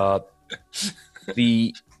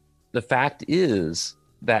 The fact is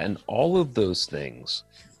that in all of those things,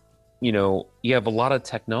 you have a lot of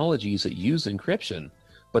technologies that use encryption,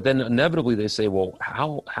 but then inevitably they say, well,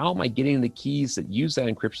 how am I getting the keys that use that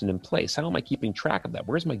encryption in place? How am I keeping track of that?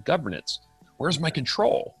 Where's my governance? Where's my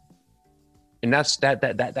control? And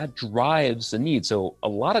that drives the need. So a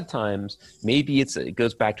lot of times, maybe it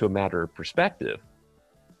goes back to a matter of perspective.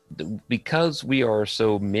 Because we are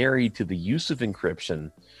so married to the use of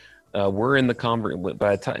encryption, if we're in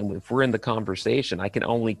the conversation, I can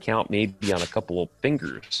only count maybe on a couple of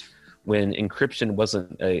fingers when encryption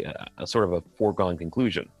wasn't a sort of a foregone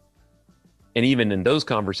conclusion. And even in those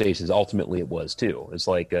conversations, ultimately it was too. It's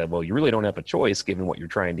like, well, you really don't have a choice given what you're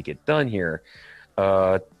trying to get done here.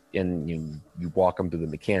 And you walk them through the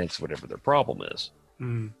mechanics of whatever their problem is.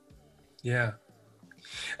 Yeah.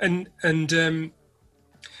 And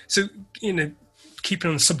so, keeping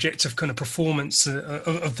on the subject of kind of performance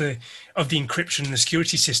of the encryption and the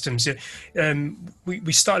security systems,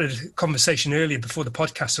 we started a conversation earlier before the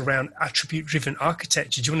podcast around attribute-driven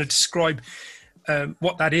architecture. Do you want to describe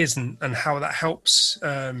what that is and how that helps,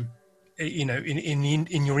 in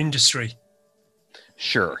your industry?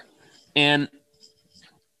 Sure. And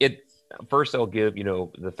first I'll give,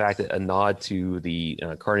 the fact that a nod to the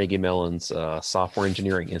Carnegie Mellon's Software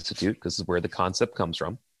Engineering Institute, because this is where the concept comes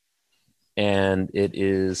from. And it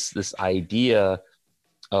is this idea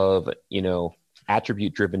of,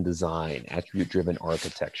 attribute-driven design, attribute-driven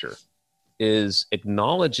architecture is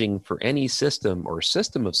acknowledging for any system or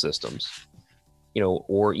system of systems,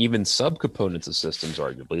 or even subcomponents of systems,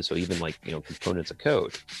 arguably, so even like, components of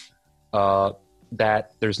code,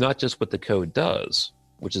 that there's not just what the code does,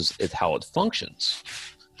 which is how it functions.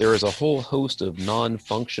 There is a whole host of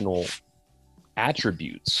non-functional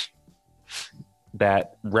attributes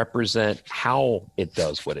that represent how it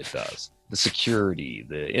does what it does. The security,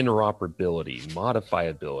 the interoperability,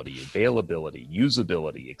 modifiability, availability,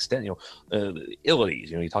 usability, extent, the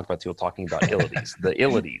ilities. You talk about people talking about ilities, the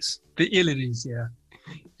ilities. The ilities,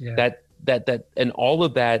 yeah. That, and all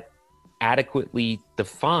of that adequately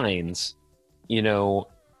defines,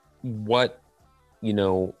 what,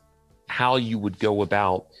 how you would go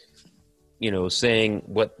about, saying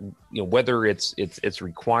what, whether it's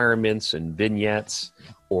requirements and vignettes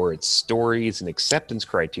or it's stories and acceptance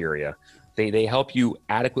criteria, they help you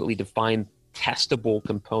adequately define testable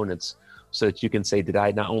components so that you can say, did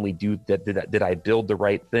I not only do that, did I build the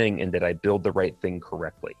right thing, and did I build the right thing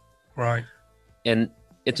correctly? Right. And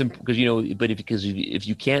it's because, if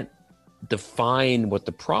you can't define what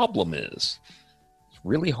the problem is, it's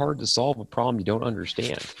really hard to solve a problem you don't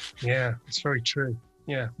understand. Yeah, it's very true.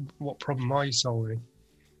 Yeah. What problem are you solving?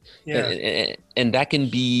 Yeah. And that can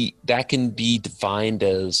be defined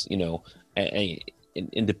as,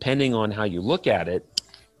 and depending on how you look at it,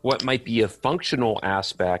 what might be a functional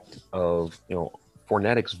aspect of,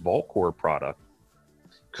 Fornetics Vault Core product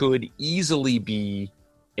could easily be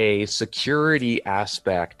a security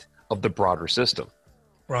aspect of the broader system.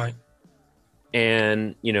 Right.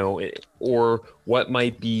 And, or what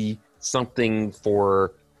might be something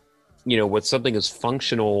for, what something is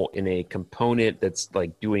functional in a component that's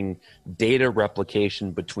like doing data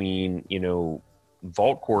replication between,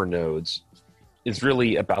 Vault Core nodes is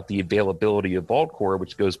really about the availability of Vault Core,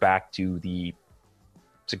 which goes back to the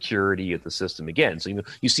security of the system again. So,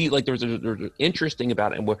 you see like there's interesting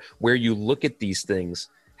about it, and where you look at these things,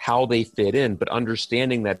 how they fit in, but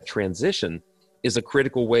understanding that transition is a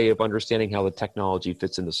critical way of understanding how the technology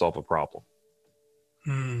fits in to solve a problem.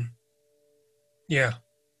 Yeah.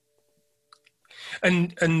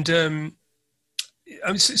 And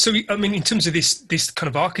so I mean, in terms of this kind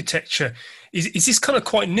of architecture, is this kind of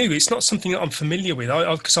quite new? It's not something that I'm familiar with.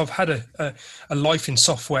 Because I've had a life in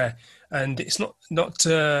software, and it's not.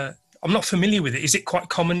 I'm not familiar with it. Is it quite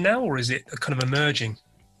common now, or is it kind of emerging?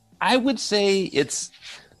 I would say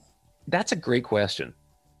that's a great question.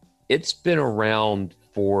 It's been around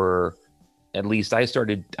for, at least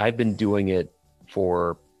I've been doing it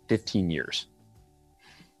for 15 years.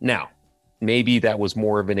 Now, maybe that was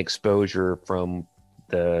more of an exposure from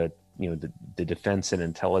the defense and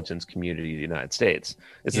intelligence community of the United States.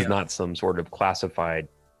 This is not some sort of classified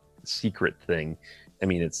secret thing. I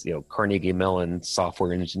mean, it's, Carnegie Mellon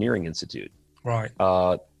Software Engineering Institute. Right.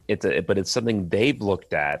 But it's something they've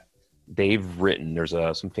looked at, they've written. There's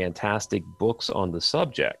some fantastic books on the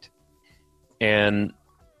subject, and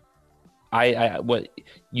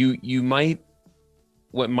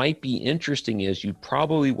what might be interesting is you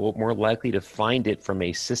probably will more likely to find it from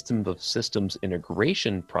a system of systems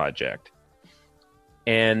integration project,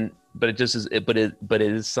 but it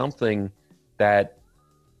is something that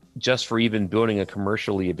just for even building a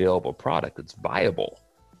commercially available product, it's viable.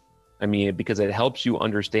 I mean, because it helps you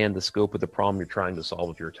understand the scope of the problem you're trying to solve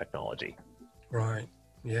with your technology. Right.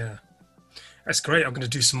 Yeah. That's great. I'm going to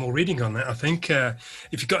do some more reading on that. I think if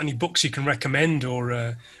you've got any books you can recommend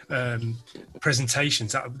or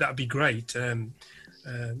presentations, that'd be great. I'm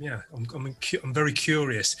very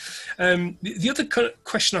curious. The other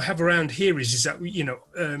question I have around here is that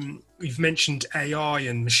we've mentioned AI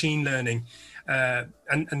and machine learning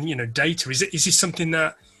and data. Is this something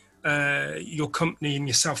that your company and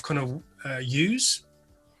yourself kind of use?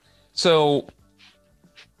 So,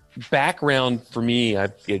 background for me, I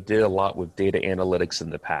did a lot with data analytics in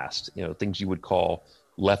the past. Things you would call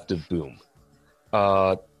left of boom.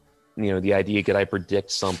 The idea, could I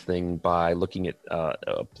predict something by looking at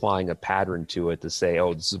applying a pattern to it to say,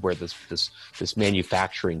 oh, this is where this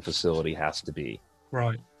manufacturing facility has to be.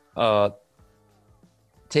 Right.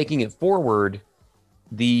 Taking it forward,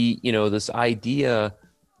 this idea,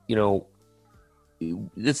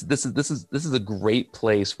 this is a great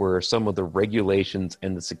place where some of the regulations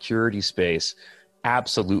and the security space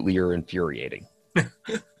absolutely are infuriating.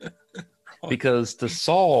 Because to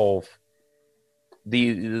solve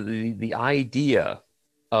the idea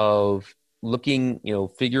of looking,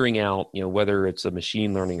 figuring out, whether it's a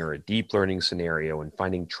machine learning or a deep learning scenario and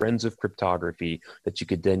finding trends of cryptography that you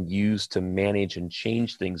could then use to manage and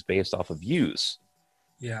change things based off of use,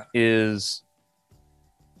 is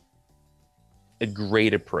a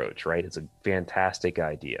great approach, right? It's a fantastic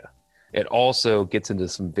idea. It also gets into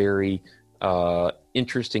some very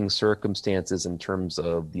interesting circumstances in terms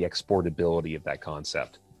of the exportability of that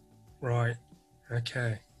concept. Right.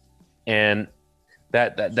 Okay. And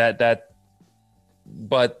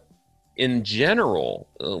but in general,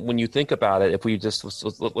 when you think about it, if we just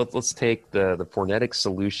let's take the Fornetics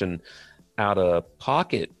solution out of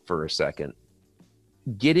pocket for a second.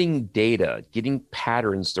 Getting data, getting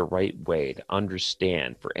patterns the right way to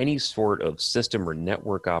understand for any sort of system or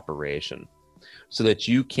network operation so that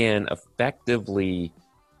you can effectively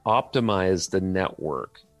optimize the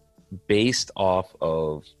network based off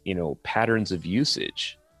of, patterns of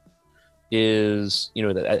usage is,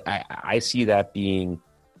 that I see that being,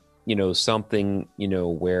 something,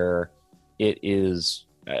 where it is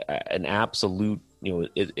an absolute,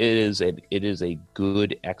 it is a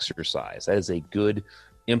good exercise. That is a good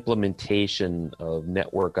implementation of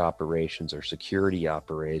network operations or security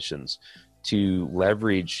operations to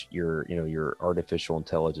leverage your artificial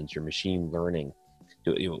intelligence, your machine learning,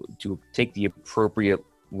 to take the appropriate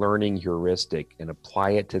learning heuristic and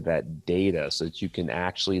apply it to that data so that you can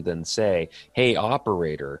actually then say, hey,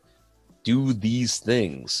 operator, do these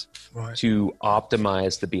things to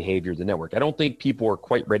optimize the behavior of the network. I don't think people are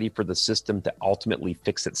quite ready for the system to ultimately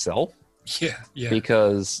fix itself. Yeah.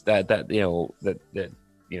 Because that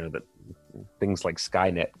things like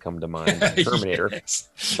Skynet come to mind, Terminator. Yes.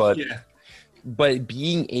 But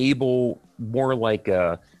being able, more like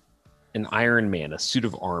an Iron Man, a suit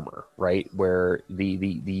of armor, right, where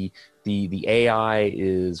the AI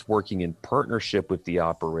is working in partnership with the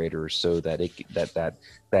operators so that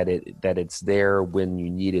it's there when you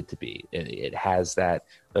need it to be. It has that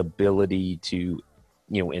ability to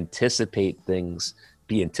anticipate things,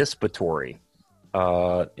 be anticipatory,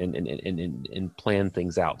 and plan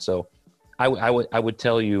things out. So I would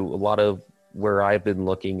tell you a lot of where I've been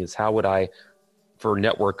looking is how would I, for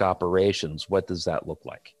network operations, what does that look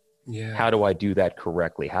like? Yeah. How do I do that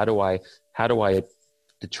correctly? How do I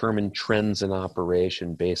determine trends in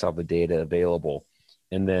operation based off the data available,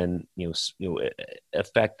 and then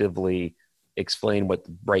effectively explain what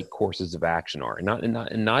the right courses of action are,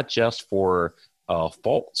 and not just for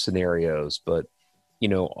fault scenarios, but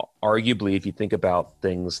arguably, if you think about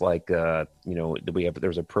things like there's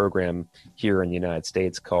a program here in the United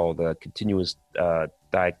States called Continuous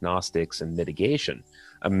Diagnostics and Mitigation.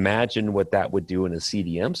 Imagine what that would do in a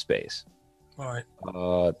CDM space. Right.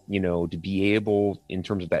 To be able, in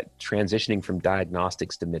terms of that transitioning from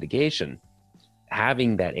diagnostics to mitigation,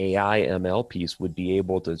 having that AI ML piece would be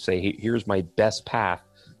able to say, hey, here's my best path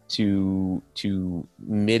to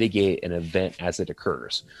mitigate an event as it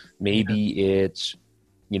occurs. Maybe it's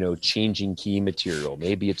changing key material.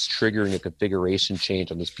 Maybe it's triggering a configuration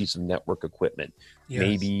change on this piece of network equipment. Yes.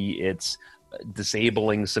 Maybe it's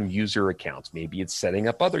disabling some user accounts. Maybe it's setting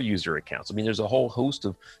up other user accounts. I mean, there's a whole host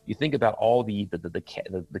of, you think about all the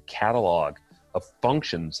catalog of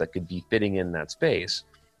functions that could be fitting in that space.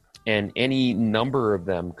 And any number of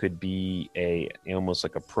them could be almost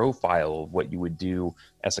like a profile of what you would do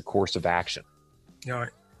as a course of action. Right.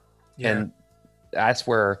 Yeah. And that's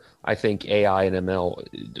where I think AI and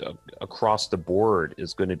ML across the board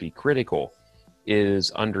is going to be critical,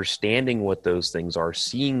 is understanding what those things are,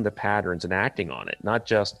 seeing the patterns and acting on it, not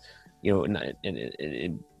just,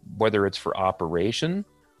 whether it's for operation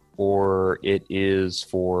or it is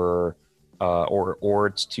for or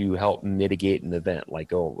it's to help mitigate an event,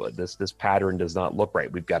 like, oh, this pattern does not look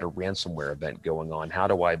right. We've got a ransomware event going on. How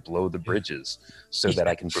do I blow the bridges so that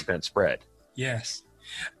I can prevent spread? Yes.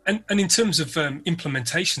 And in terms of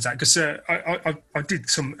implementations, because I did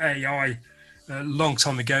some AI a long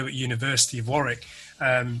time ago at University of Warwick,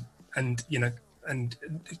 and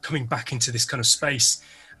coming back into this kind of space,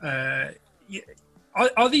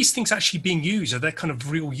 are these things actually being used? Are there kind of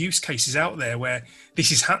real use cases out there where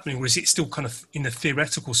this is happening, or is it still kind of in the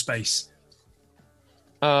theoretical space?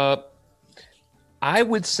 I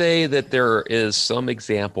would say that there is some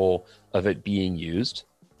example of it being used,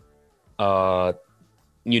 and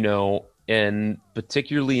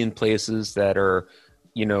particularly in places that are,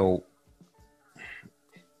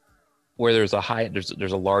 where there's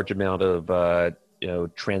a large amount of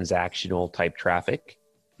transactional type traffic.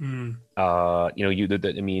 Look,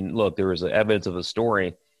 there was evidence of a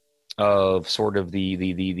story of sort of the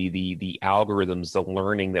algorithms, the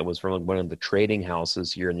learning that was from one of the trading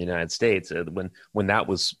houses here in the United States. When that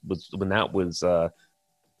was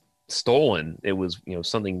stolen, it was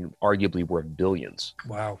something arguably worth billions.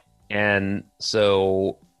 Wow. And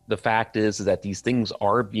so the fact is that these things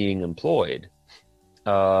are being employed.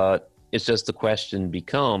 It's just the question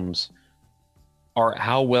becomes,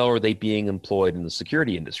 how well are they being employed in the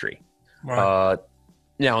security industry? Right.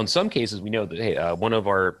 Now, in some cases, we know that one of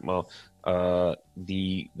our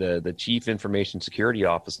the chief information security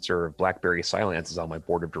officer of BlackBerry Cylance is on my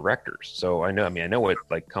board of directors. So I know what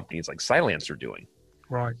like companies like Cylance are doing.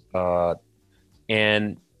 Right.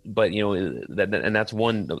 And that's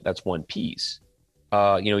one piece.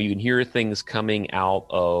 You can hear things coming out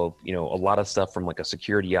of a lot of stuff from like a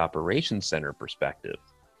security operations center perspective.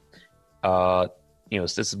 So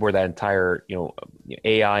this is where that entire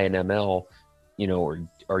AI and ML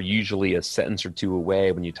are usually a sentence or two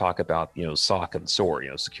away when you talk about SOC and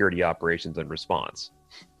SOAR, security operations and response.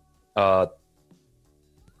 To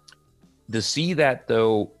see that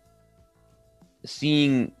though,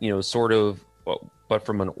 seeing sort of, but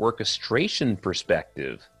from an orchestration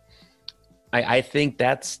perspective, I think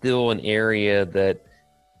that's still an area that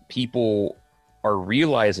people are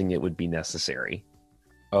realizing it would be necessary.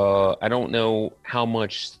 I don't know how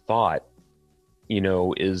much thought,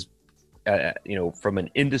 is, from an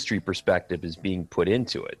industry perspective is being put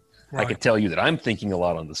into it. Right. I can tell you that I'm thinking a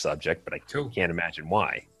lot on the subject, but I can't imagine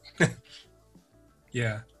why.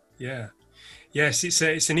 Yeah. Yes,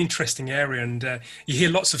 it's an interesting area, and you hear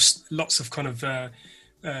lots of kind of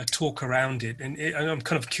talk around it, and I'm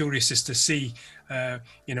kind of curious as to see,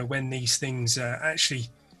 when these things actually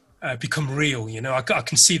become real. I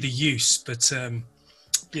can see the use, but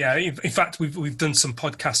yeah, in fact, we've done some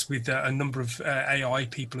podcasts with a number of AI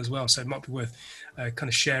people as well, so it might be worth kind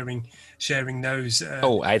of sharing those.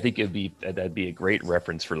 I think that'd be a great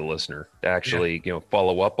reference for the listener to actually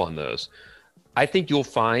follow up on those. I think you'll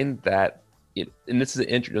find that. And this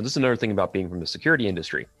is another thing about being from the security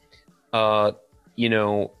industry. Some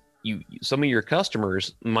of your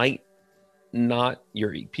customers might not,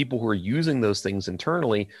 your people who are using those things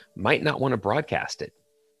internally might not want to broadcast it.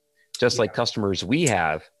 Just like customers we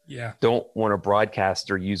have don't want to broadcast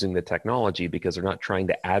they're using the technology because they're not trying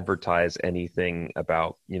to advertise anything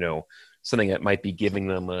about, something that might be giving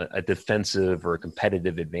them a defensive or a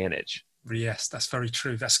competitive advantage. Yes, that's very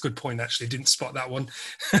true. That's a good point, actually. Didn't spot that one.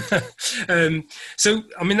 So,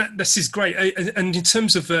 I mean, this is great. And in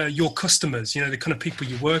terms of your customers, the kind of people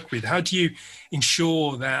you work with, how do you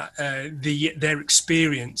ensure that their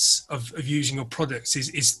experience of using your products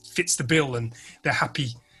is fits the bill and they're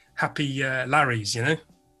happy Larrys,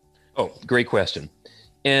 Oh, great question.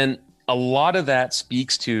 And a lot of that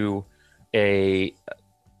speaks to a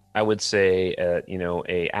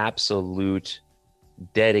absolute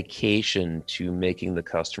dedication to making the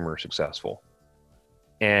customer successful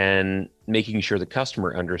and making sure the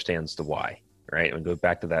customer understands the why, right? And go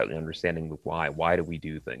back to that understanding the why. Why do we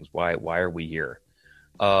do things? Why are we here?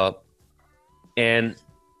 And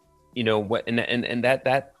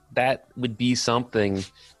that would be something.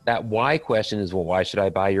 That why question is, well, why should I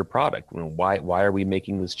buy your product? You know, why are we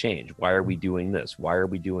making this change? Why are we doing this? Why are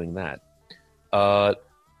we doing that?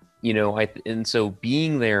 You know, and so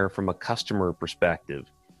being there from a customer perspective,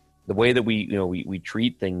 the way that we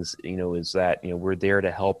treat things, you know, is that, you know, we're there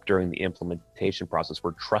to help during the implementation process.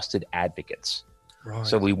 We're trusted advocates. Right.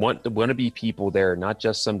 So we want to be people there, not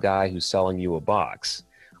just some guy who's selling you a box.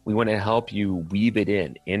 We want to help you weave it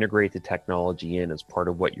in, integrate the technology in as part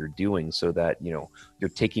of what you're doing, so that, you know, you're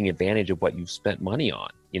taking advantage of what you've spent money on.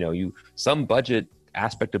 You know, some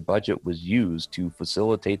aspect of budget was used to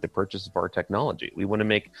facilitate the purchase of our technology. We want to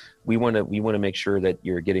make sure that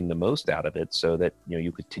you're getting the most out of it, so that, you know,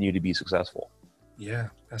 you continue to be successful. Yeah,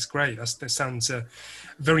 that's great. That sounds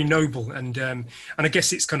very noble, and I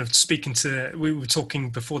guess it's kind of speaking to. We were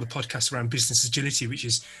talking before the podcast around business agility, which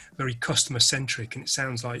is very customer centric, and it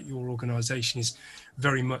sounds like your organisation is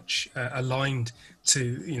very much aligned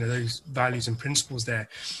to, you know, those values and principles there.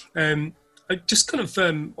 I just kind of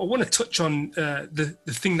I want to touch on the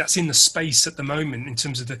thing that's in the space at the moment in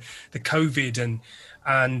terms of the COVID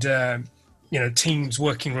and you know, teams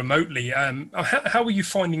working remotely. How are you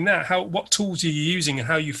finding that? What tools are you using, and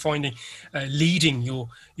how are you finding leading your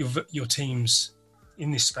teams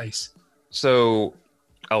in this space? So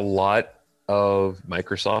a lot of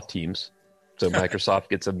Microsoft Teams. So Microsoft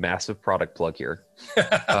gets a massive product plug here.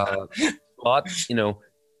 You know,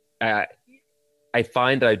 I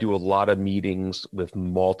find that I do a lot of meetings with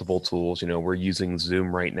multiple tools. You know, we're using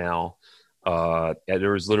Zoom right now.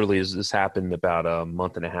 This happened about a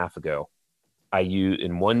month and a half ago.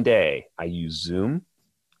 In one day, I use Zoom,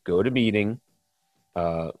 GoToMeeting,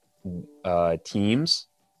 Teams,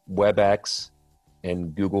 WebEx,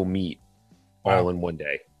 and Google Meet all in one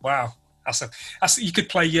day. Wow. You could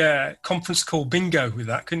play conference call bingo with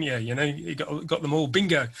that, couldn't you? You know, you got them all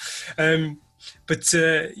bingo.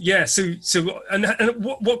 Yeah, so and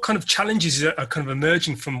what kind of challenges are kind of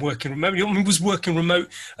emerging from working remote? I mean, was working remote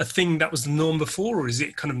a thing that was the norm before, or is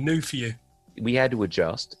it kind of new for you? We had to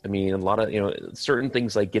adjust. I mean, a lot of, you know, certain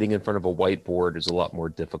things like getting in front of a whiteboard is a lot more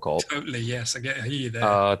difficult. Totally, yes, I hear you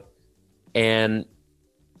there. And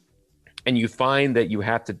you find that you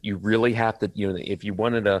really have to, you know, if you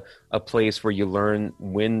wanted a place where you learn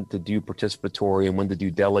when to do participatory and when to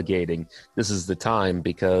do delegating, this is the time,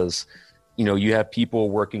 because, you know, you have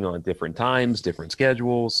people working on different times, different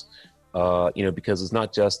schedules, you know, because it's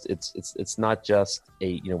not just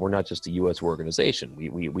we're not just a U.S. organization.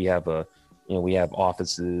 We have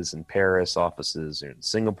offices in Paris, offices in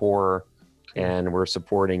Singapore, and we're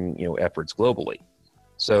supporting, you know, efforts globally.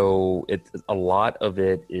 So a lot of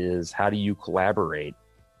it is, how do you collaborate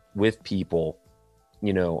with people?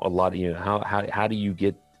 You know, how do you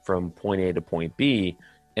get from point A to point B?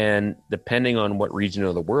 And depending on what region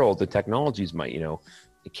of the world, the technologies might, you know,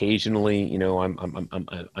 occasionally, you know,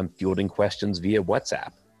 I'm fielding questions via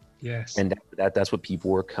WhatsApp. Yes. And that's what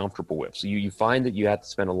people are comfortable with. So you find that you have to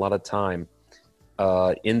spend a lot of time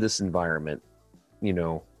in this environment, you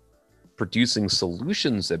know, producing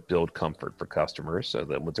solutions that build comfort for customers, so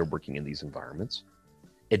that when they're working in these environments.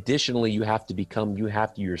 Additionally, you have to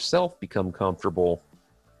yourself become comfortable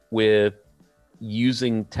with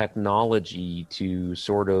using technology to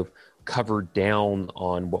sort of cover down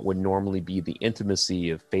on what would normally be the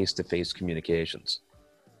intimacy of face-to-face communications.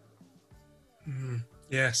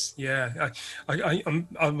 Yes, yeah.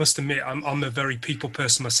 I must admit, I'm a very people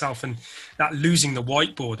person myself, and that losing the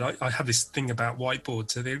whiteboard, I have this thing about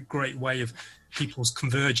whiteboards. So they're a great way of people's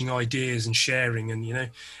converging ideas and sharing, and, you know,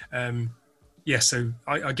 so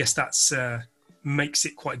I guess that's makes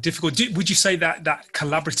it quite difficult. Would you say that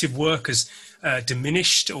collaborative work has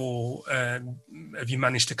diminished, or have you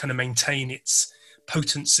managed to kind of maintain its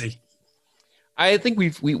potency? I think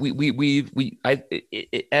it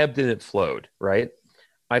ebbed and it flowed, right?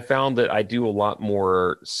 I found that I do a lot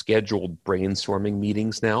more scheduled brainstorming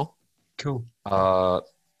meetings now. Cool.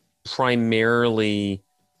 Primarily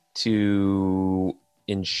to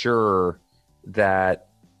ensure that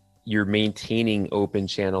you're maintaining open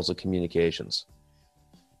channels of communications.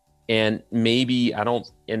 And maybe so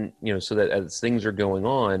that as things are going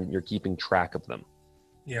on, you're keeping track of them.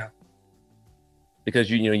 Yeah. Because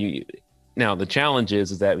now the challenge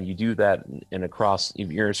is that when you do that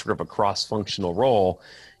if you're sort of a cross-functional role,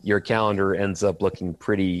 your calendar ends up looking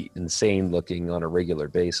pretty insane looking on a regular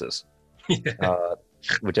basis. Yeah.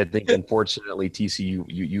 Which I think, unfortunately, TC,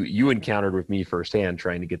 you encountered with me firsthand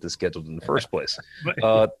trying to get this scheduled in the first place.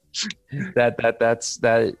 But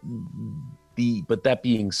that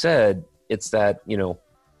being said, it's that, you know,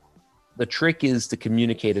 the trick is to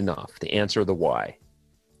communicate enough to answer the why,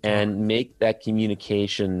 and make that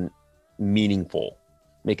communication meaningful.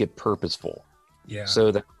 make it purposeful. Yeah.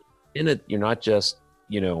 So that in it, you're not just,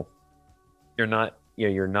 you're not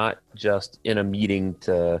just in a meeting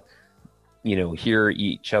to, hear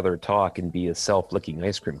each other talk and be a self-licking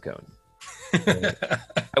ice cream cone.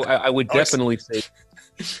 I would definitely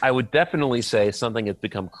say something that's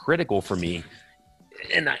become critical for me,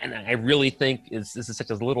 and I really think this is such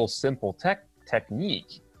a little simple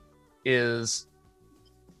technique, is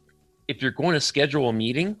if you're going to schedule a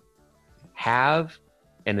meeting, have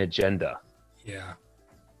an agenda. Yeah.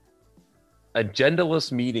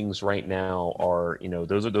 Agendaless meetings right now are,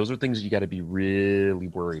 those are things you got to be really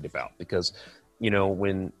worried about, because,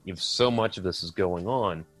 when you have so much of this is going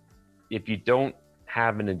on, if you don't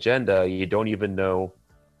have an agenda, you don't even know,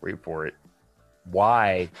 wait for it,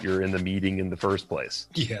 why you're in the meeting in the first place.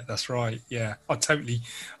 Yeah, that's right. Yeah, I'm totally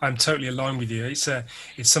aligned with you. It's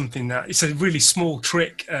something that it's a really small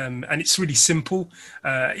trick, and it's really simple.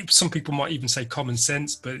 Some people might even say common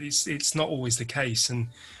sense, but it's not always the case. And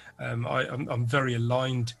I'm very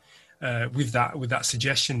aligned with that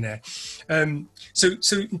suggestion there. So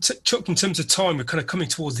Chuck, in terms of time, we're kind of coming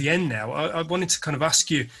towards the end now. I wanted to kind of ask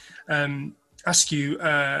you.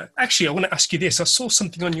 Actually, I want to ask you this. I saw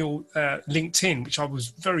something on your LinkedIn, which I was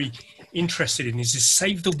very interested in, is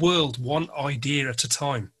save the world one idea at a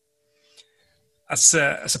time. That's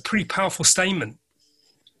a pretty powerful statement.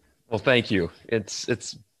 Well, thank you.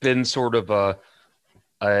 It's been sort of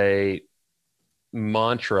a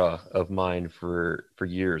mantra of mine for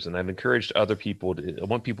years, and I've encouraged other people I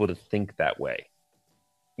want people to think that way.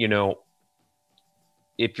 If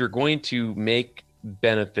you're going to make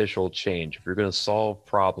beneficial change, if you're going to solve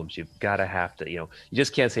problems, you've got to have to, you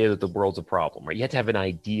just can't say that the world's a problem, right? You have to have an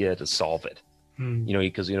idea to solve it.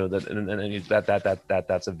 Because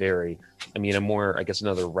that's a very, a more, I guess,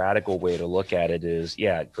 another radical way to look at it is,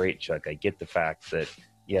 yeah, great, Chuck, I get the fact that,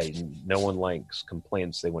 yeah, no one likes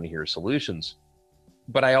complaints, they want to hear solutions.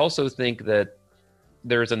 But I also think that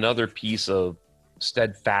there's another piece of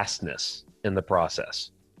steadfastness in the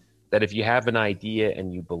process, that if you have an idea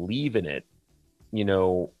and you believe in it,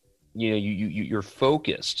 you're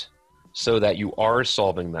focused so that you are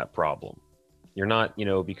solving that problem. You're not,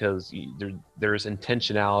 because there's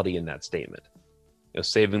intentionality in that statement,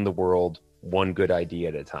 saving the world one good idea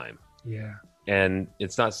at a time. Yeah. And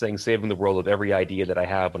it's not saying saving the world of every idea that I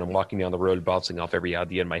have when I'm walking down the road, bouncing off every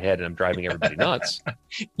idea in my head and I'm driving everybody nuts.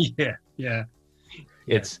 Yeah.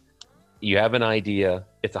 It's, you have an idea,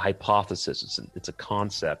 it's a hypothesis, it's a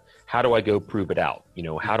concept. How do I go prove it out?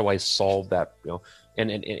 How do I solve that?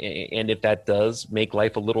 And if that does make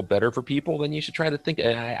life a little better for people, then you should try to think.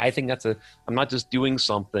 I think I'm not just doing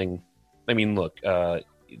something. Look,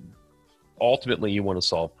 ultimately you want to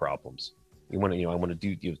solve problems. I want to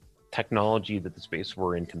do technology that the space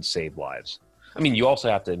we're in can save lives. You also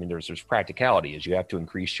have to, there's practicality, is you have to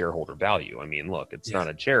increase shareholder value. Look, it's not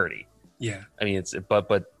a charity. Yeah. It's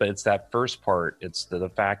it's that first part. It's the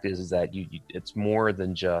fact is that it's more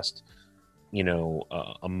than just,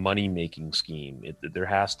 a money making scheme. There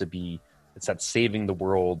has to be, it's that saving the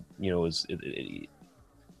world, it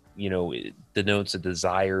denotes a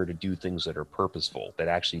desire to do things that are purposeful, that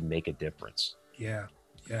actually make a difference. Yeah.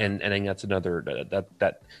 And I think that's another,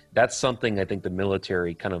 that's something I think the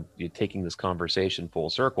military kind of, taking this conversation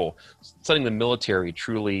full circle, something the military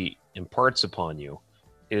truly imparts upon you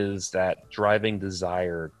is that driving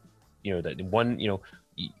desire, that one, you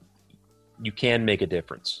can make a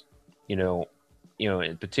difference, and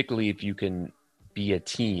particularly if you can be a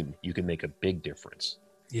team, you can make a big difference.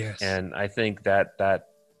 Yes. And I think that's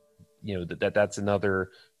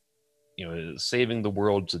another, saving the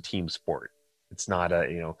world's a team sport. It's not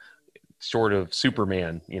a, sort of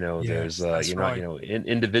Superman, Yes, there's, right.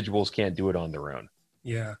 individuals can't do it on their own.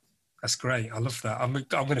 Yeah. That's great. I love that. I'm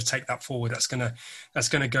going to take that forward. That's going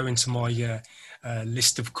to go into my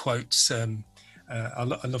list of quotes. I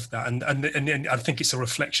love that, and I think it's a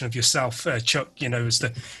reflection of yourself, Chuck. As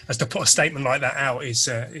to put a statement like that out is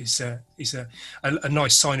a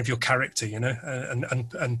nice sign of your character,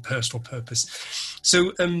 and personal purpose.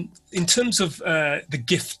 So, in terms of the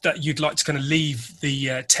gift that you'd like to kind of leave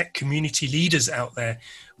the tech community leaders out there,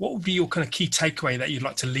 what would be your kind of key takeaway that you'd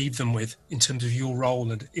like to leave them with in terms of your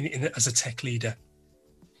role and as a tech leader?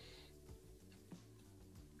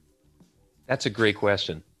 That's a great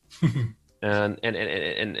question.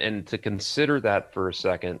 And to consider that for a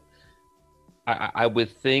second, I would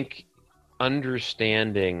think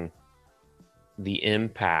understanding the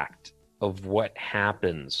impact of what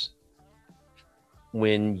happens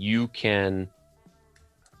when you can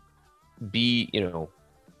be,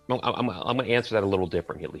 I'm going to answer that a little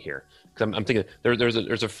differently here, because I'm thinking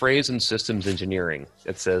there's a phrase in systems engineering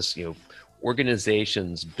that says,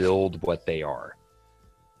 organizations build what they are.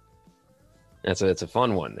 It's a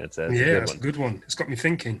fun one. It's a good one. It's got me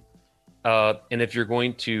thinking. And if you're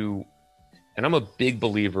going to, and I'm a big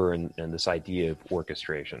believer in this idea of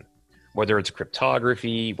orchestration, whether it's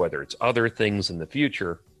cryptography, whether it's other things in the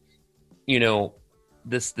future,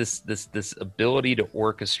 this ability to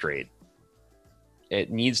orchestrate,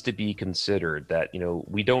 it needs to be considered that,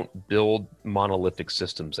 we don't build monolithic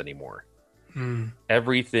systems anymore.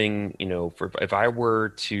 Everything, if I were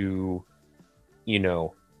to,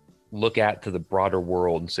 look at to the broader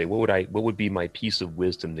world and say, what would be my piece of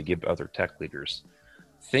wisdom to give other tech leaders?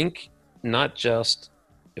 Think not just,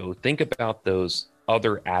 think about those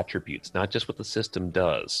other attributes, not just what the system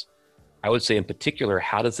does. I would say in particular,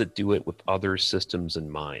 how does it do it with other systems in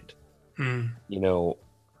mind?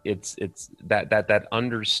 It's that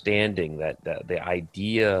understanding that the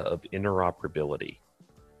idea of interoperability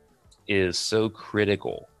is so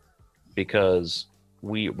critical, because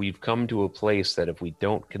we've come to a place that if we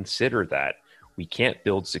don't consider that, we can't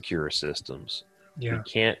build secure systems. We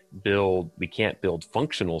can't build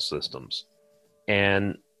functional systems,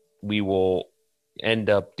 and we will end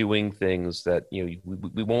up doing things that we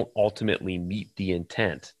won't ultimately meet the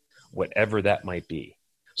intent, whatever that might be.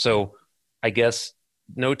 So I guess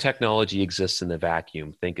no technology exists in a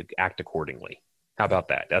vacuum. Act accordingly. How about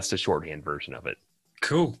that? That's the shorthand version of it.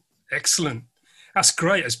 Cool. Excellent. That's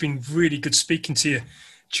great. It's been really good speaking to you,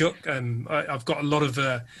 Chuck. I've got a lot of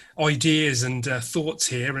ideas and thoughts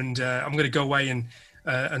here, and I'm going to go away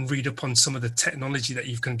and read up on some of the technology that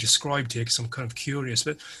you've kind of described here, because I'm kind of curious.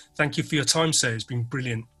 But thank you for your time, sir. It's been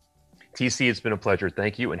brilliant. TC, it's been a pleasure.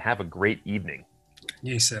 Thank you, and have a great evening.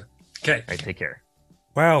 Yes, sir. Okay. All right, take care.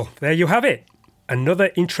 Well, there you have it.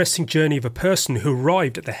 Another interesting journey of a person who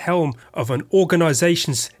arrived at the helm of an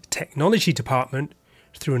organisation's technology department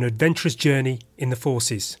through an adventurous journey in the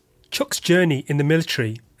forces. Chuck's journey in the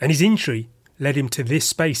military and his injury led him to this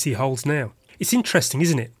space he holds now. It's interesting,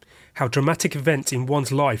 isn't it? How dramatic events in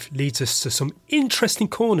one's life leads us to some interesting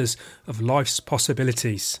corners of life's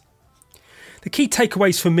possibilities. The key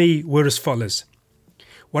takeaways for me were as follows.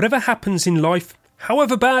 Whatever happens in life,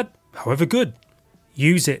 however bad, however good,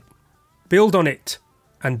 use it, build on it,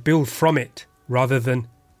 and build from it rather than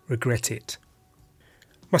regret it.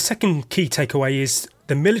 My second key takeaway is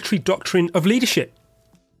the military doctrine of leadership.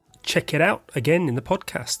 Check it out again in the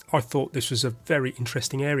podcast. I thought this was a very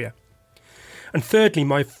interesting area. And thirdly,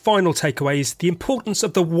 my final takeaway is the importance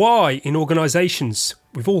of the why in organisations.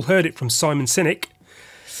 We've all heard it from Simon Sinek.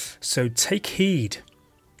 So take heed.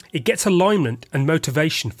 It gets alignment and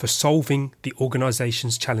motivation for solving the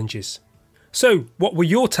organisation's challenges. So, what were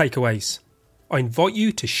your takeaways? I invite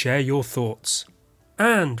you to share your thoughts.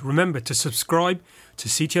 And remember to subscribe to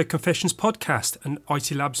CTO Confessions podcast and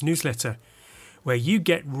IT Labs newsletter, where you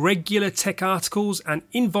get regular tech articles and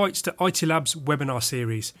invites to IT Labs webinar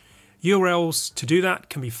series. URLs to do that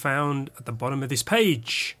can be found at the bottom of this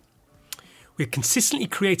page. We're consistently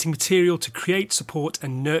creating material to create, support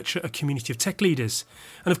and nurture a community of tech leaders.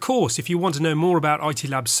 And of course, if you want to know more about IT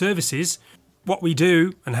Labs services, what we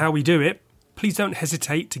do and how we do it, please don't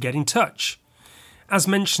hesitate to get in touch. As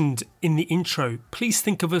mentioned in the intro, please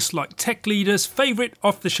think of us like tech leaders' favourite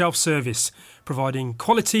off-the-shelf service, providing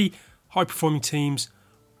quality, high-performing teams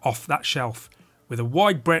off that shelf with a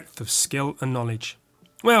wide breadth of skill and knowledge.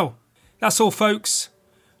 Well, that's all, folks.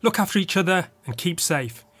 Look after each other and keep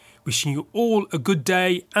safe. Wishing you all a good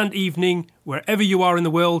day and evening wherever you are in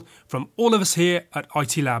the world from all of us here at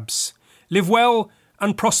IT Labs. Live well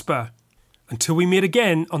and prosper. Until we meet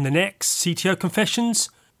again on the next CTO Confessions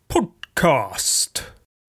podcast.